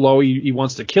 so low he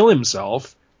wants to kill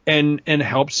himself, and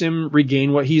helps him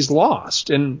regain what he's lost.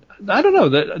 And I don't know,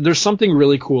 that there's something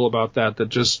really cool about that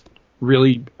just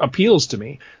really appeals to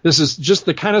me. This is just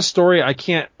the kind of story I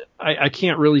can't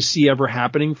really see ever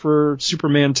happening for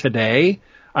Superman today.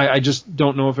 I just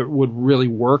don't know if it would really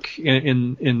work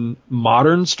in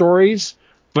modern stories.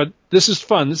 But this is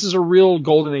fun. This is a real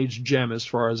Golden Age gem as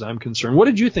far as I'm concerned. What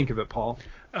did you think of it, Paul?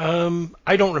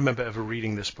 I don't remember ever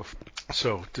reading this before,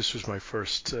 so this was my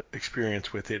first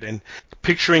experience with it. And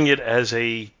picturing it as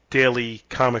a daily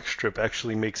comic strip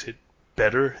actually makes it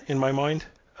better in my mind.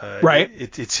 Right.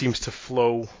 It seems to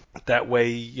flow that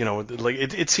way. Like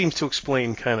it seems to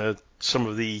explain kind of some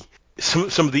of the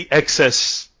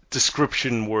excess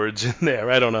description words in there.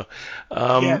 I don't know.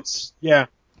 Yes. Yeah.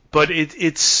 But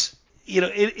it's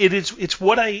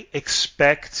what I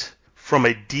expect from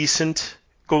a decent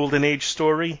Golden Age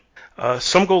story.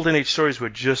 Some Golden Age stories were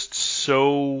just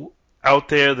so out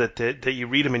there that you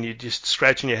read them and you're just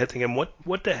scratching your head thinking,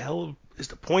 what the hell is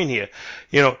the point here?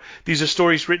 These are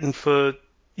stories written for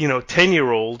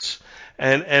 10-year-olds,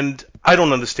 and I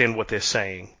don't understand what they're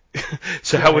saying.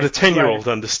 So how would a 10-year-old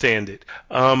understand it?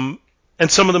 And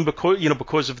some of them,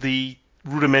 because of the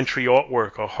rudimentary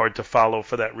artwork, are hard to follow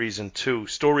for that reason too.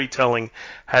 Storytelling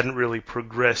hadn't really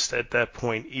progressed at that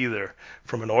point either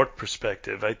from an art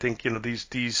perspective. I think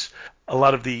these a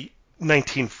lot of the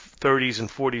 1930s and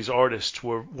 40s artists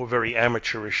were very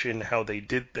amateurish in how they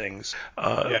did things.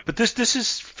 But this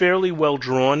is fairly well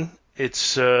drawn.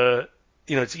 It's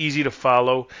it's easy to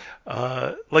follow.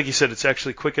 Like you said, it's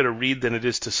actually quicker to read than it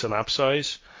is to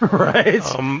synopsize. Right.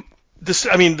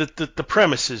 The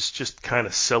premise is just kind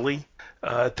of silly.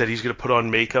 That he's going to put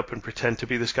on makeup and pretend to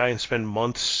be this guy and spend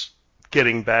months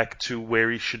getting back to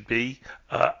where he should be.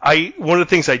 One of the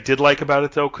things I did like about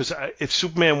it, though, because if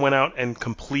Superman went out and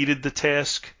completed the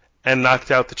task and knocked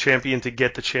out the champion to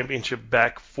get the championship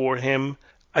back for him,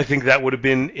 I think that would have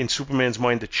been, in Superman's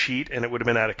mind, a cheat, and it would have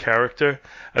been out of character.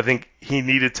 I think he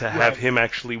needed to have him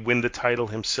actually win the title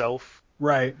himself.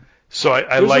 Right. So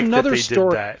I like that they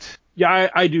did that. Yeah,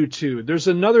 I do too. There's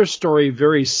another story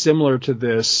very similar to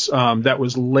this that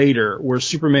was later, where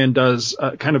Superman does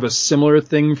kind of a similar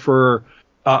thing for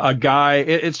a guy.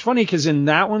 It's funny because in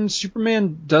that one,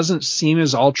 Superman doesn't seem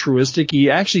as altruistic. He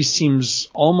actually seems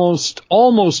almost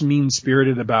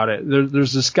mean-spirited about it.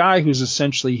 There's this guy who's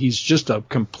essentially, he's just a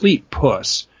complete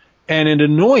puss. And it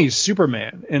annoys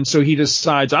Superman. And so he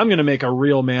decides, I'm going to make a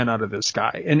real man out of this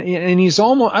guy. And he's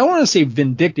almost, I want to say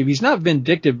vindictive. He's not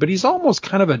vindictive, but he's almost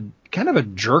kind of a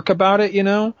jerk about it,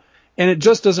 And it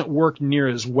just doesn't work near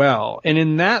as well. And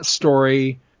in that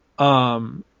story,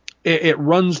 it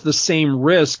runs the same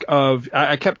risk of,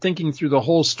 I kept thinking through the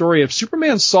whole story, if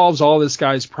Superman solves all this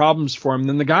guy's problems for him,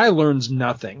 then the guy learns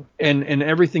nothing. And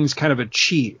everything's kind of a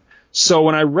cheat. So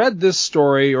when I read this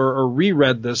story or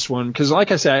reread this one, because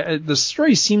like I said, the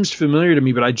story seems familiar to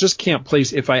me, but I just can't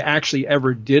place if I actually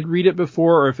ever did read it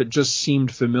before or if it just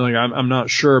seemed familiar. I'm not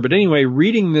sure. But anyway,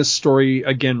 reading this story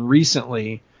again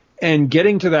recently and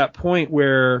getting to that point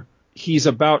where he's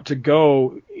about to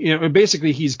go,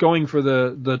 basically he's going for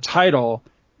the title.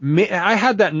 I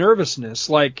had that nervousness,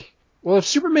 like, well, if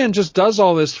Superman just does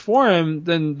all this for him,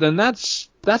 then that's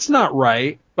not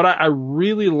right. But I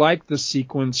really like the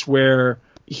sequence where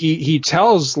he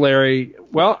tells Larry,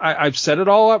 well, I've set it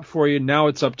all up for you. Now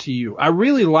it's up to you. I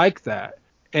really like that.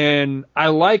 And I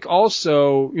like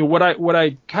also, what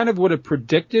I kind of would have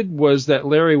predicted was that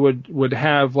Larry would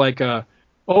have like a,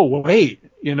 oh, wait,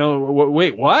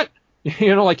 wait, what?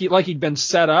 Like he'd been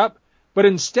set up. But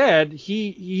instead,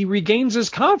 he regains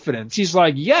his confidence. He's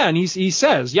like, yeah, and he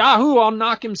says, Yahoo, I'll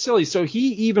knock him silly. So he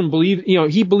even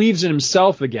he believes in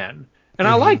himself again. And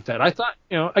I like that. I thought,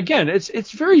 again,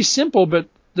 it's very simple, but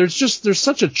there's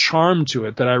such a charm to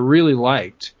it that I really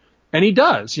liked. And he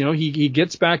does, he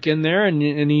gets back in there and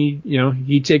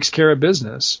he takes care of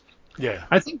business. Yeah.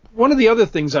 I think one of the other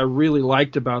things I really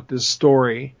liked about this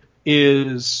story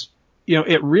is,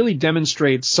 it really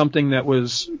demonstrates something that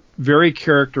was very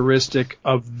characteristic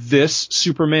of this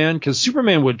Superman, because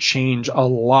Superman would change a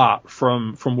lot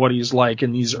from what he's like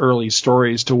in these early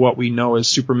stories to what we know as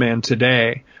Superman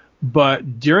today.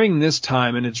 But during this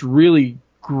time, and it's really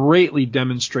greatly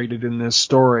demonstrated in this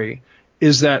story,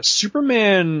 is that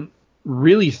Superman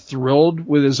really thrilled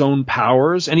with his own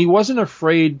powers, and he wasn't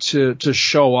afraid to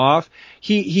show off.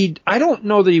 I don't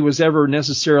know that he was ever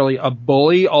necessarily a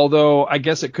bully, although I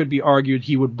guess it could be argued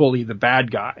he would bully the bad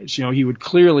guys. He would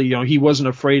clearly, he wasn't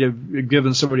afraid of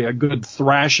giving somebody a good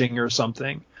thrashing or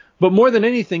something. But more than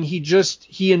anything,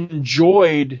 he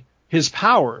enjoyed his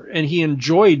power, and he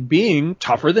enjoyed being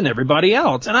tougher than everybody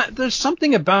else. And there's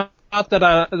something about that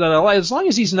I like. As long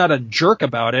as he's not a jerk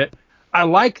about it, I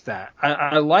like that.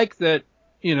 I like that.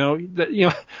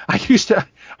 I used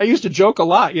to joke a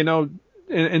lot,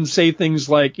 and say things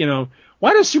like,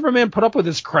 why does Superman put up with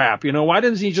this crap? Why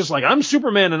doesn't he just I'm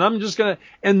Superman and I'm just gonna?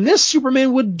 And this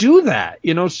Superman would do that.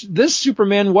 This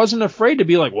Superman wasn't afraid to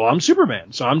be like, well, I'm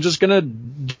Superman, so I'm just gonna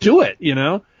do it.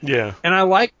 Yeah. And I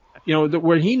like, that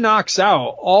when he knocks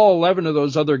out all 11 of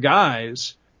those other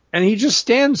guys, and he just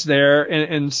stands there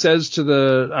and says to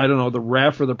the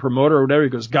ref or the promoter or whatever, he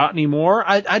goes, got any more?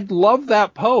 I'd love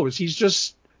that pose.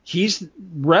 He's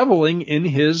reveling in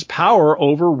his power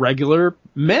over regular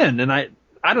men. And I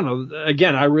don't know,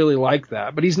 again, I really like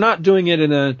that, but he's not doing it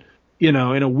in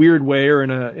a weird way or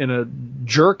in a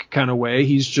jerk kind of way.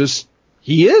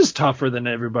 He is tougher than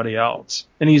everybody else.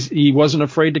 And he wasn't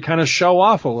afraid to kind of show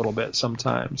off a little bit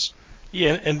sometimes.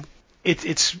 Yeah. And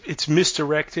it's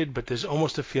misdirected, but there's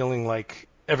almost a feeling like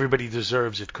everybody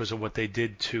deserves it because of what they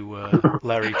did to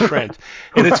Larry Trent.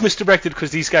 And it's misdirected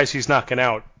because these guys he's knocking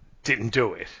out didn't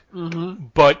do it. Mm-hmm.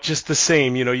 But just the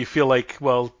same, you feel like,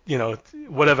 well,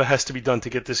 whatever has to be done to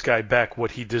get this guy back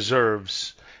what he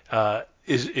deserves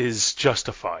is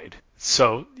justified.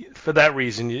 So for that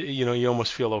reason, you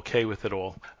almost feel okay with it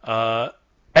all.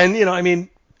 And,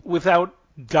 without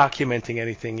documenting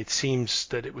anything, it seems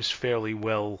that it was fairly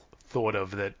well thought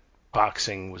of that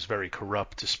boxing was very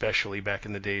corrupt, especially back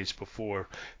in the days before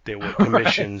there were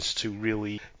commissions to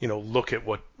really, look at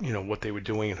what they were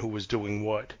doing and who was doing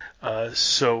what.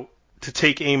 So to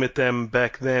take aim at them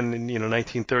back then in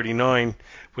 1939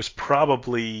 was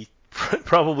probably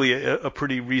a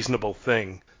pretty reasonable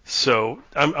thing. So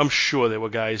I'm sure there were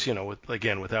guys,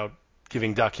 without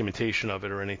giving documentation of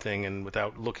it or anything, and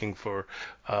without looking for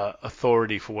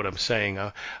authority for what I'm saying,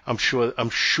 I'm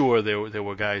sure there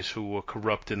were guys who were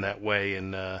corrupt in that way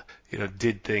and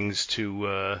did things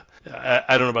to I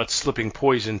don't know about slipping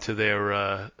poison to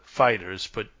their fighters,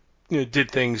 but did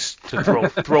things to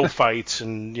throw fights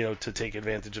and to take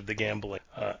advantage of the gambling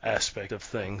aspect of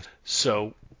things.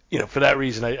 So for that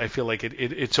reason, I feel like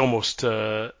it's almost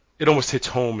it almost hits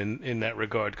home in that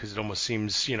regard because it almost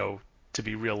seems to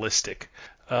be realistic.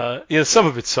 Some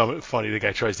of it's funny. The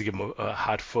guy tries to give him a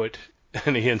hot foot,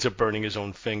 and he ends up burning his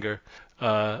own finger.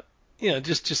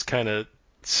 Just kind of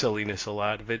silliness, a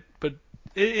lot of it. But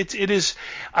it is.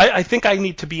 I think I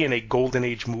need to be in a golden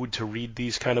age mood to read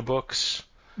these kind of books.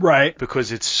 Right.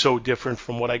 Because it's so different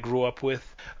from what I grew up with.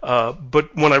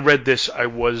 But when I read this, I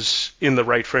was in the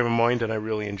right frame of mind, and I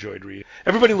really enjoyed reading.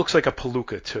 Everybody looks like a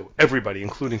palooka, too. Everybody,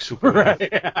 including Superman. Right,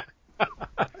 yeah.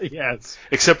 Yes.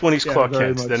 Except when he's Clark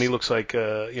Kent, then he looks like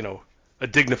a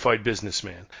dignified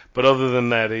businessman. But other than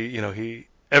that,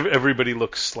 everybody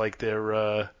looks like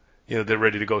they're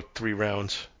ready to go 3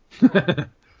 rounds.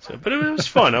 But it was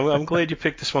fun. I'm glad you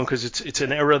picked this one because it's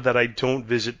an era that I don't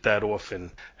visit that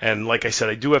often. And like I said,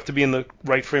 I do have to be in the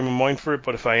right frame of mind for it.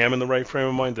 But if I am in the right frame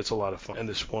of mind, that's a lot of fun. And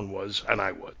this one was, and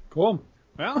I would. Cool.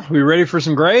 Well, we ready for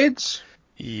some grades?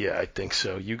 Yeah, I think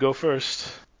so. You go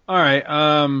first. All right.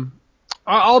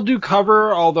 I'll do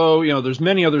cover, although there's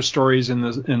many other stories in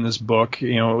this book.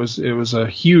 It was a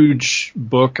huge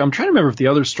book. I'm trying to remember if the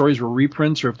other stories were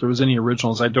reprints or if there was any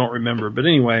originals. I don't remember. But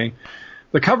anyway,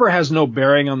 the cover has no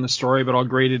bearing on the story, but I'll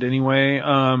grade it anyway.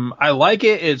 I like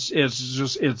it.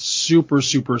 It's super,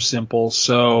 super simple.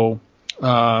 So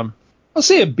I'll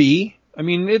say a B. I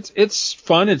mean, it's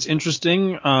fun. It's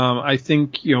interesting. I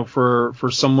think, for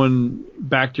someone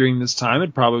back during this time,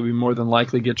 it'd probably more than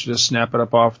likely get you to snap it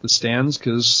up off the stands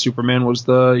because Superman was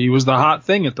the hot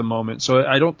thing at the moment. So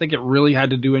I don't think it really had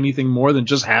to do anything more than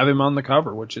just have him on the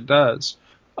cover, which it does.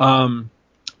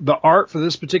 The art for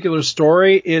this particular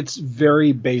story, it's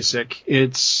very basic.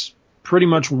 It's pretty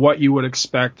much what you would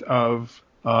expect of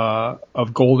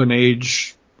Golden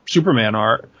Age Superman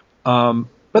art.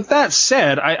 But that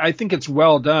said, I think it's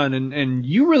well done. And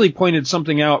you really pointed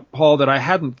something out, Paul, that I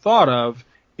hadn't thought of,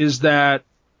 is that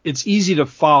it's easy to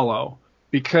follow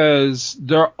because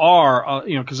there are,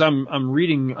 because I'm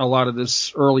reading a lot of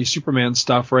this early Superman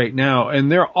stuff right now,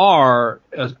 and there are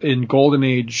in Golden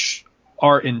Age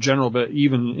art in general, but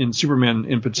even in Superman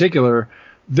in particular,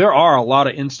 there are a lot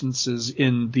of instances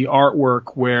in the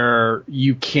artwork where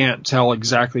you can't tell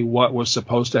exactly what was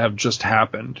supposed to have just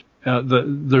happened.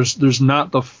 There's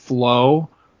not the flow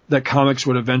that comics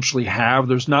would eventually have.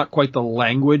 There's not quite the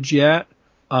language yet.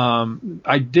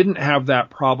 I didn't have that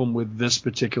problem with this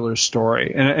particular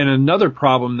story. And another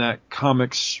problem that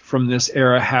comics from this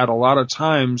era had a lot of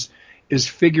times is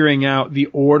figuring out the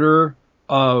order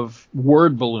of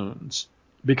word balloons.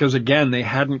 Because again, they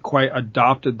hadn't quite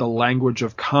adopted the language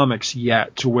of comics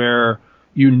yet to where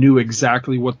you knew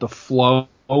exactly what the flow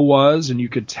was, and you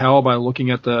could tell by looking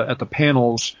at the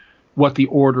panels what the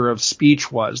order of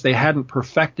speech was. They hadn't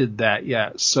perfected that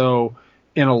yet. So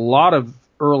in a lot of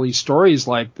early stories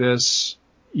like this,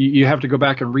 you have to go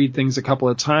back and read things a couple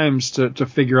of times to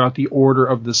figure out the order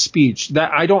of the speech.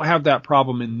 That I don't have that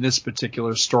problem in this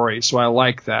particular story, so I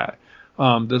like that.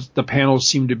 The panels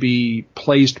seem to be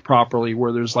placed properly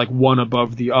where there's like one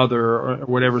above the other or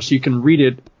whatever, so you can read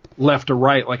it left to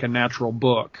right like a natural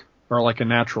book or like a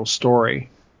natural story.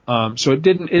 So it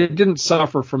didn't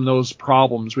suffer from those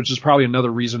problems, which is probably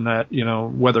another reason that,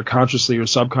 whether consciously or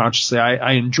subconsciously,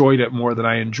 I enjoyed it more than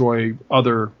I enjoy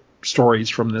other stories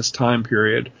from this time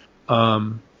period.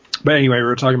 But anyway, we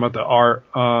were talking about the art.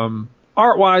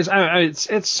 Art-wise,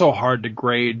 it's so hard to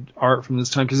grade art from this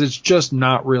time because it's just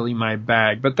not really my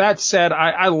bag. But that said,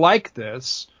 I like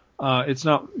this. It's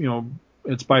not,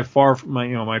 it's by far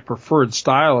my preferred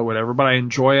style or whatever, but I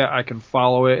enjoy it. I can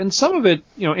follow it. And some of it,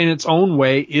 in its own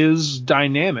way is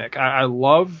dynamic. I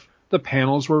love the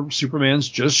panels where Superman's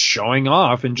just showing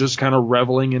off and just kind of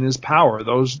reveling in his power.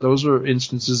 Those are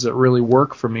instances that really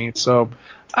work for me. So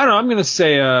I don't know. I'm going to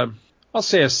say, I'll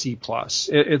say a C+.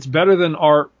 It's better than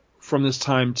art from this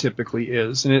time typically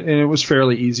is. And it was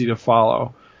fairly easy to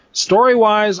follow.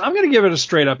 Story-wise, I'm going to give it a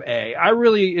straight-up A. I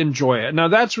really enjoy it. Now,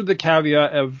 that's with the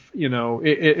caveat of,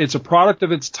 it's a product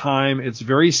of its time. It's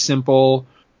very simple.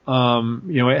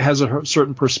 It has a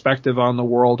certain perspective on the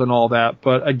world and all that.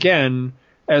 But again,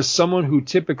 as someone who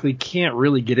typically can't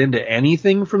really get into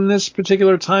anything from this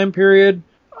particular time period,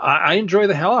 I enjoy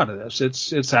the hell out of this.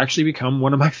 It's actually become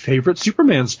one of my favorite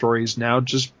Superman stories now,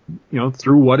 just,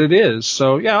 through what it is.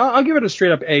 So, yeah, I'll give it a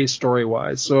straight-up A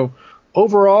story-wise. So,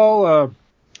 overall,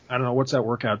 I don't know, what's that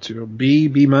work out to? B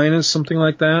minus, something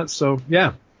like that. So,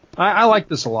 yeah, I like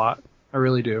this a lot. I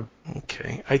really do.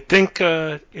 Okay. I think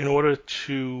in order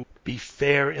to be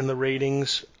fair in the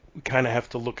ratings, we kind of have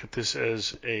to look at this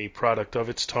as a product of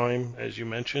its time, as you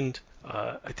mentioned.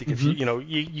 I think if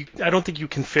you I don't think you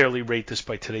can fairly rate this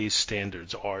by today's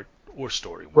standards, art or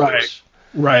story-wise.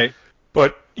 Right.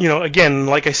 But, again,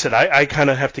 like I said, I kind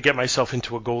of have to get myself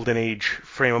into a golden age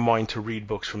frame of mind to read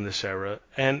books from this era.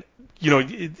 And,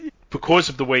 because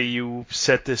of the way you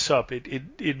set this up,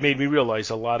 it made me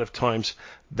realize a lot of times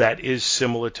that is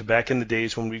similar to back in the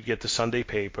days when we'd get the Sunday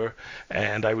paper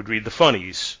and I would read the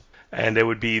funnies. And there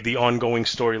would be the ongoing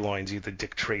storylines, either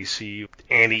Dick Tracy,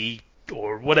 Annie,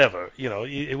 or whatever,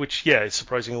 which,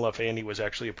 surprisingly enough, Annie was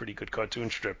actually a pretty good cartoon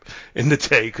strip in the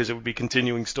day because it would be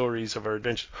continuing stories of her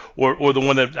adventures. Or the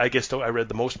one that I guess I read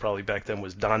the most probably back then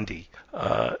was Dondi.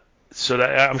 So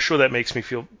that, I'm sure that makes me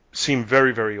seem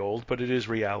very, very old, but it is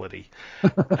reality.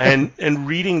 and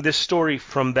reading this story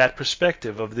from that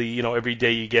perspective of the, every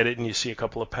day you get it and you see a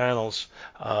couple of panels,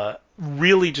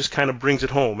 really just kind of brings it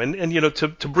home. And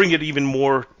to bring it even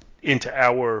more into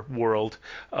our world,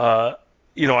 I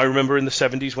remember in the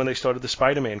 70s when they started the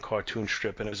Spider-Man cartoon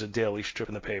strip, and it was a daily strip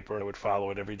in the paper, and I would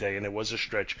follow it every day, and there was a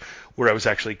stretch where I was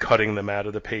actually cutting them out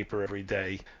of the paper every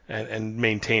day and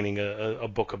maintaining a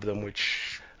book of them,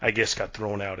 which I guess got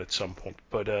thrown out at some point.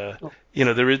 But,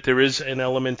 there is an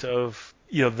element of,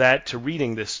 that to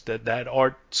reading this, that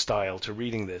art style to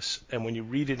reading this, and when you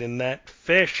read it in that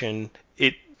fashion,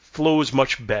 it flows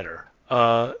much better.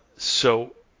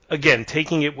 So, again,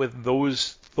 taking it with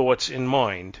those thoughts in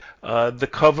mind. The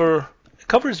cover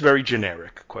is very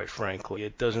generic, quite frankly.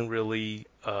 It doesn't really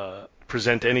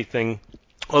present anything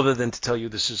other than to tell you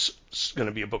this is going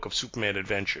to be a book of Superman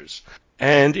adventures.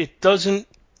 And it doesn't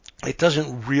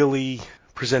really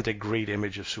present a great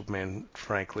image of Superman,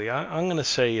 frankly. I'm going to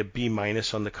say a B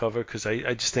minus on the cover because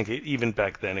I just think even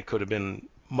back then it could have been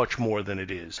much more than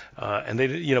it is. And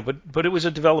they, but it was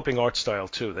a developing art style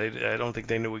too. I don't think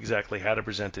they knew exactly how to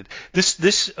present it.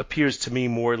 This appears to me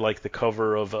more like the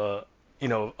cover of a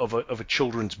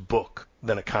children's book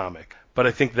than a comic. But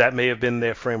I think that may have been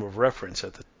their frame of reference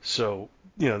at the. So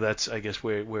that's I guess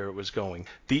where it was going.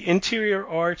 The interior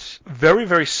art very,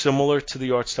 very similar to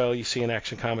the art style you see in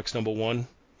Action Comics #1.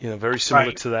 Very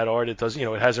similar to that art. It does,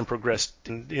 it hasn't progressed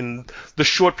in the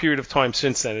short period of time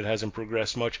since then. It hasn't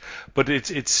progressed much, but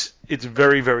it's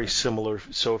very, very similar.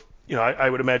 So, I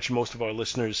would imagine most of our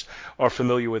listeners are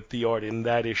familiar with the art in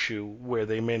that issue where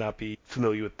they may not be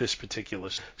familiar with this particular.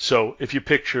 So if you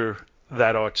picture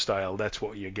that art style, that's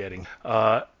what you're getting.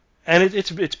 And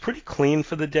it's pretty clean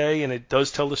for the day, and it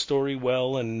does tell the story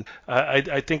well. And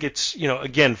I think it's,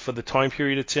 again, for the time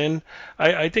period it's in,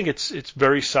 I think it's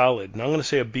very solid. And I'm going to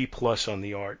say a B+ on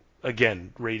the art.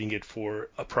 Again, rating it for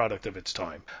a product of its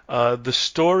time. The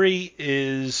story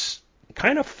is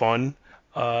kind of fun,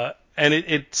 and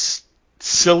it's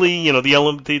silly,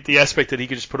 the aspect that he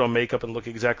could just put on makeup and look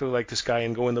exactly like this guy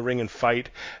and go in the ring and fight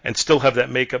and still have that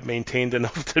makeup maintained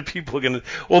enough that people are going to,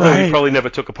 although he probably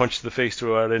never took a punch to the face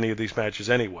throughout any of these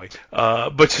matches anyway.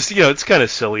 But just, it's kind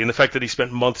of silly. And the fact that he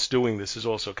spent months doing this is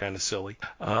also kind of silly.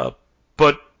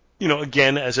 But,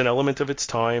 again, as an element of its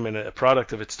time and a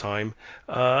product of its time,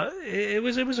 it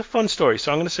was a fun story.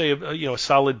 So I'm going to say, a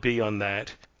solid B on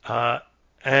that. That's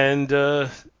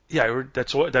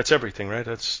everything, right?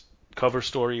 That's cover,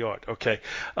 story, art. Okay,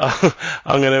 I'm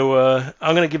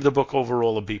gonna give the book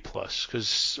overall a B+,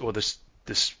 or this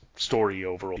story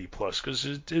overall B+, because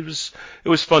it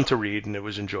was fun to read and it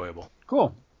was enjoyable.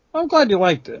 Cool. I'm glad you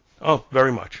liked it. Oh,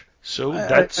 very much. So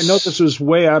I know this was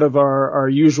way out of our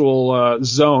usual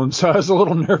zone, so I was a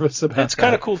little nervous about that. It's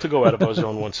kind of cool to go out of our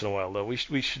zone once in a while, though. We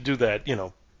should do that,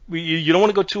 You don't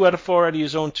want to go too far out of your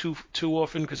zone too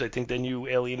often, because I think then you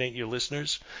alienate your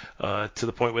listeners to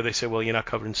the point where they say, well, you're not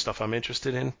covering stuff I'm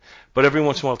interested in. But every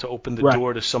once in a while, to open the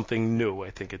door to something new,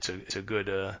 I think it's a good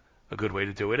way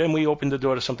to do it. And we opened the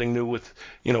door to something new with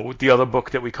the other book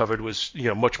that we covered was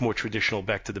much more traditional,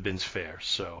 Back to the Bins fare.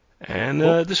 So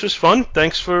this was fun.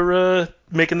 Thanks for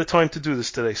making the time to do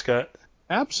this today, Scott.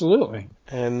 Absolutely.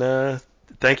 And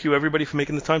thank you everybody for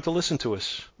making the time to listen to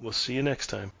us. We'll see you next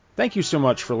time. Thank you so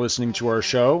much for listening to our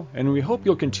show, and we hope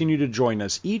you'll continue to join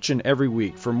us each and every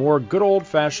week for more good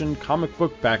old-fashioned comic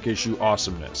book back issue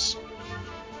awesomeness.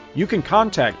 You can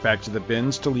contact Back to the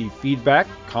Bins to leave feedback,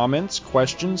 comments,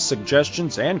 questions,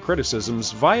 suggestions, and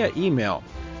criticisms via email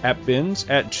at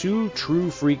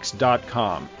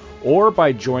bins@twotruefreaks.com or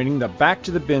by joining the Back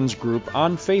to the Bins group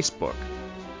on Facebook.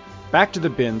 Back to the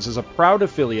Bins is a proud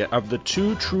affiliate of the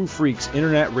Two True Freaks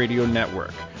Internet Radio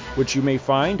Network, which you may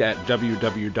find at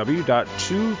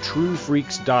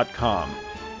www.twotruefreaks.com.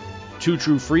 Two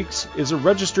True Freaks is a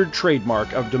registered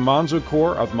trademark of DiManzo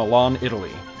Corps of Milan,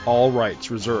 Italy. All rights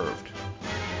reserved.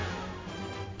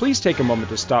 Please take a moment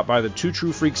to stop by the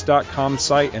twotruefreaks.com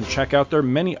site and check out their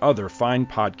many other fine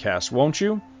podcasts, won't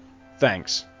you?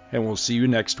 Thanks, and we'll see you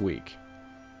next week.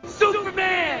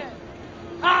 Superman!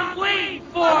 I'm waiting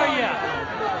for you!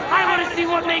 I want to see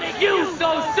what makes you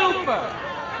so super!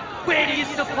 Where do you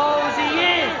suppose he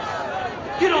is?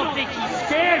 You don't think he's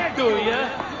scared, do you?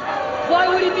 Why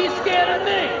would he be scared of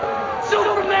me?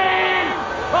 Superman!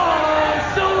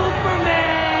 Oh,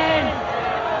 Superman!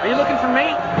 Are you looking for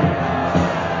me?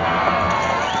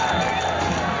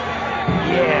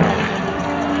 Yeah.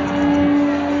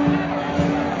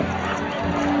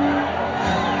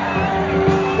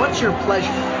 What's your pleasure?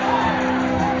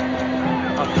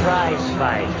 A prize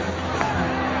fight.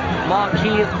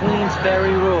 Marquis of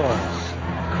Queensberry rules.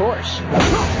 Of course.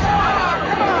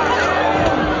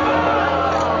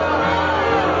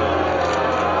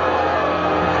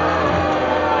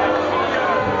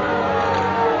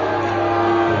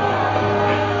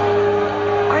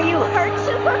 Are you hurt,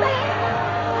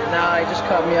 Superman? No, he just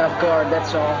caught me off guard,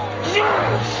 that's all.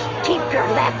 Keep your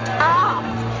left arm.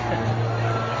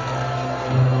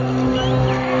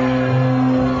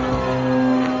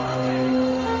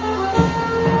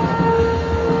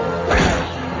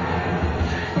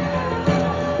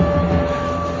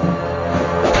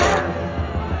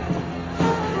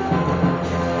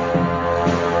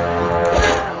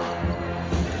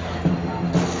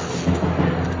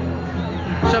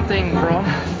 Something wrong?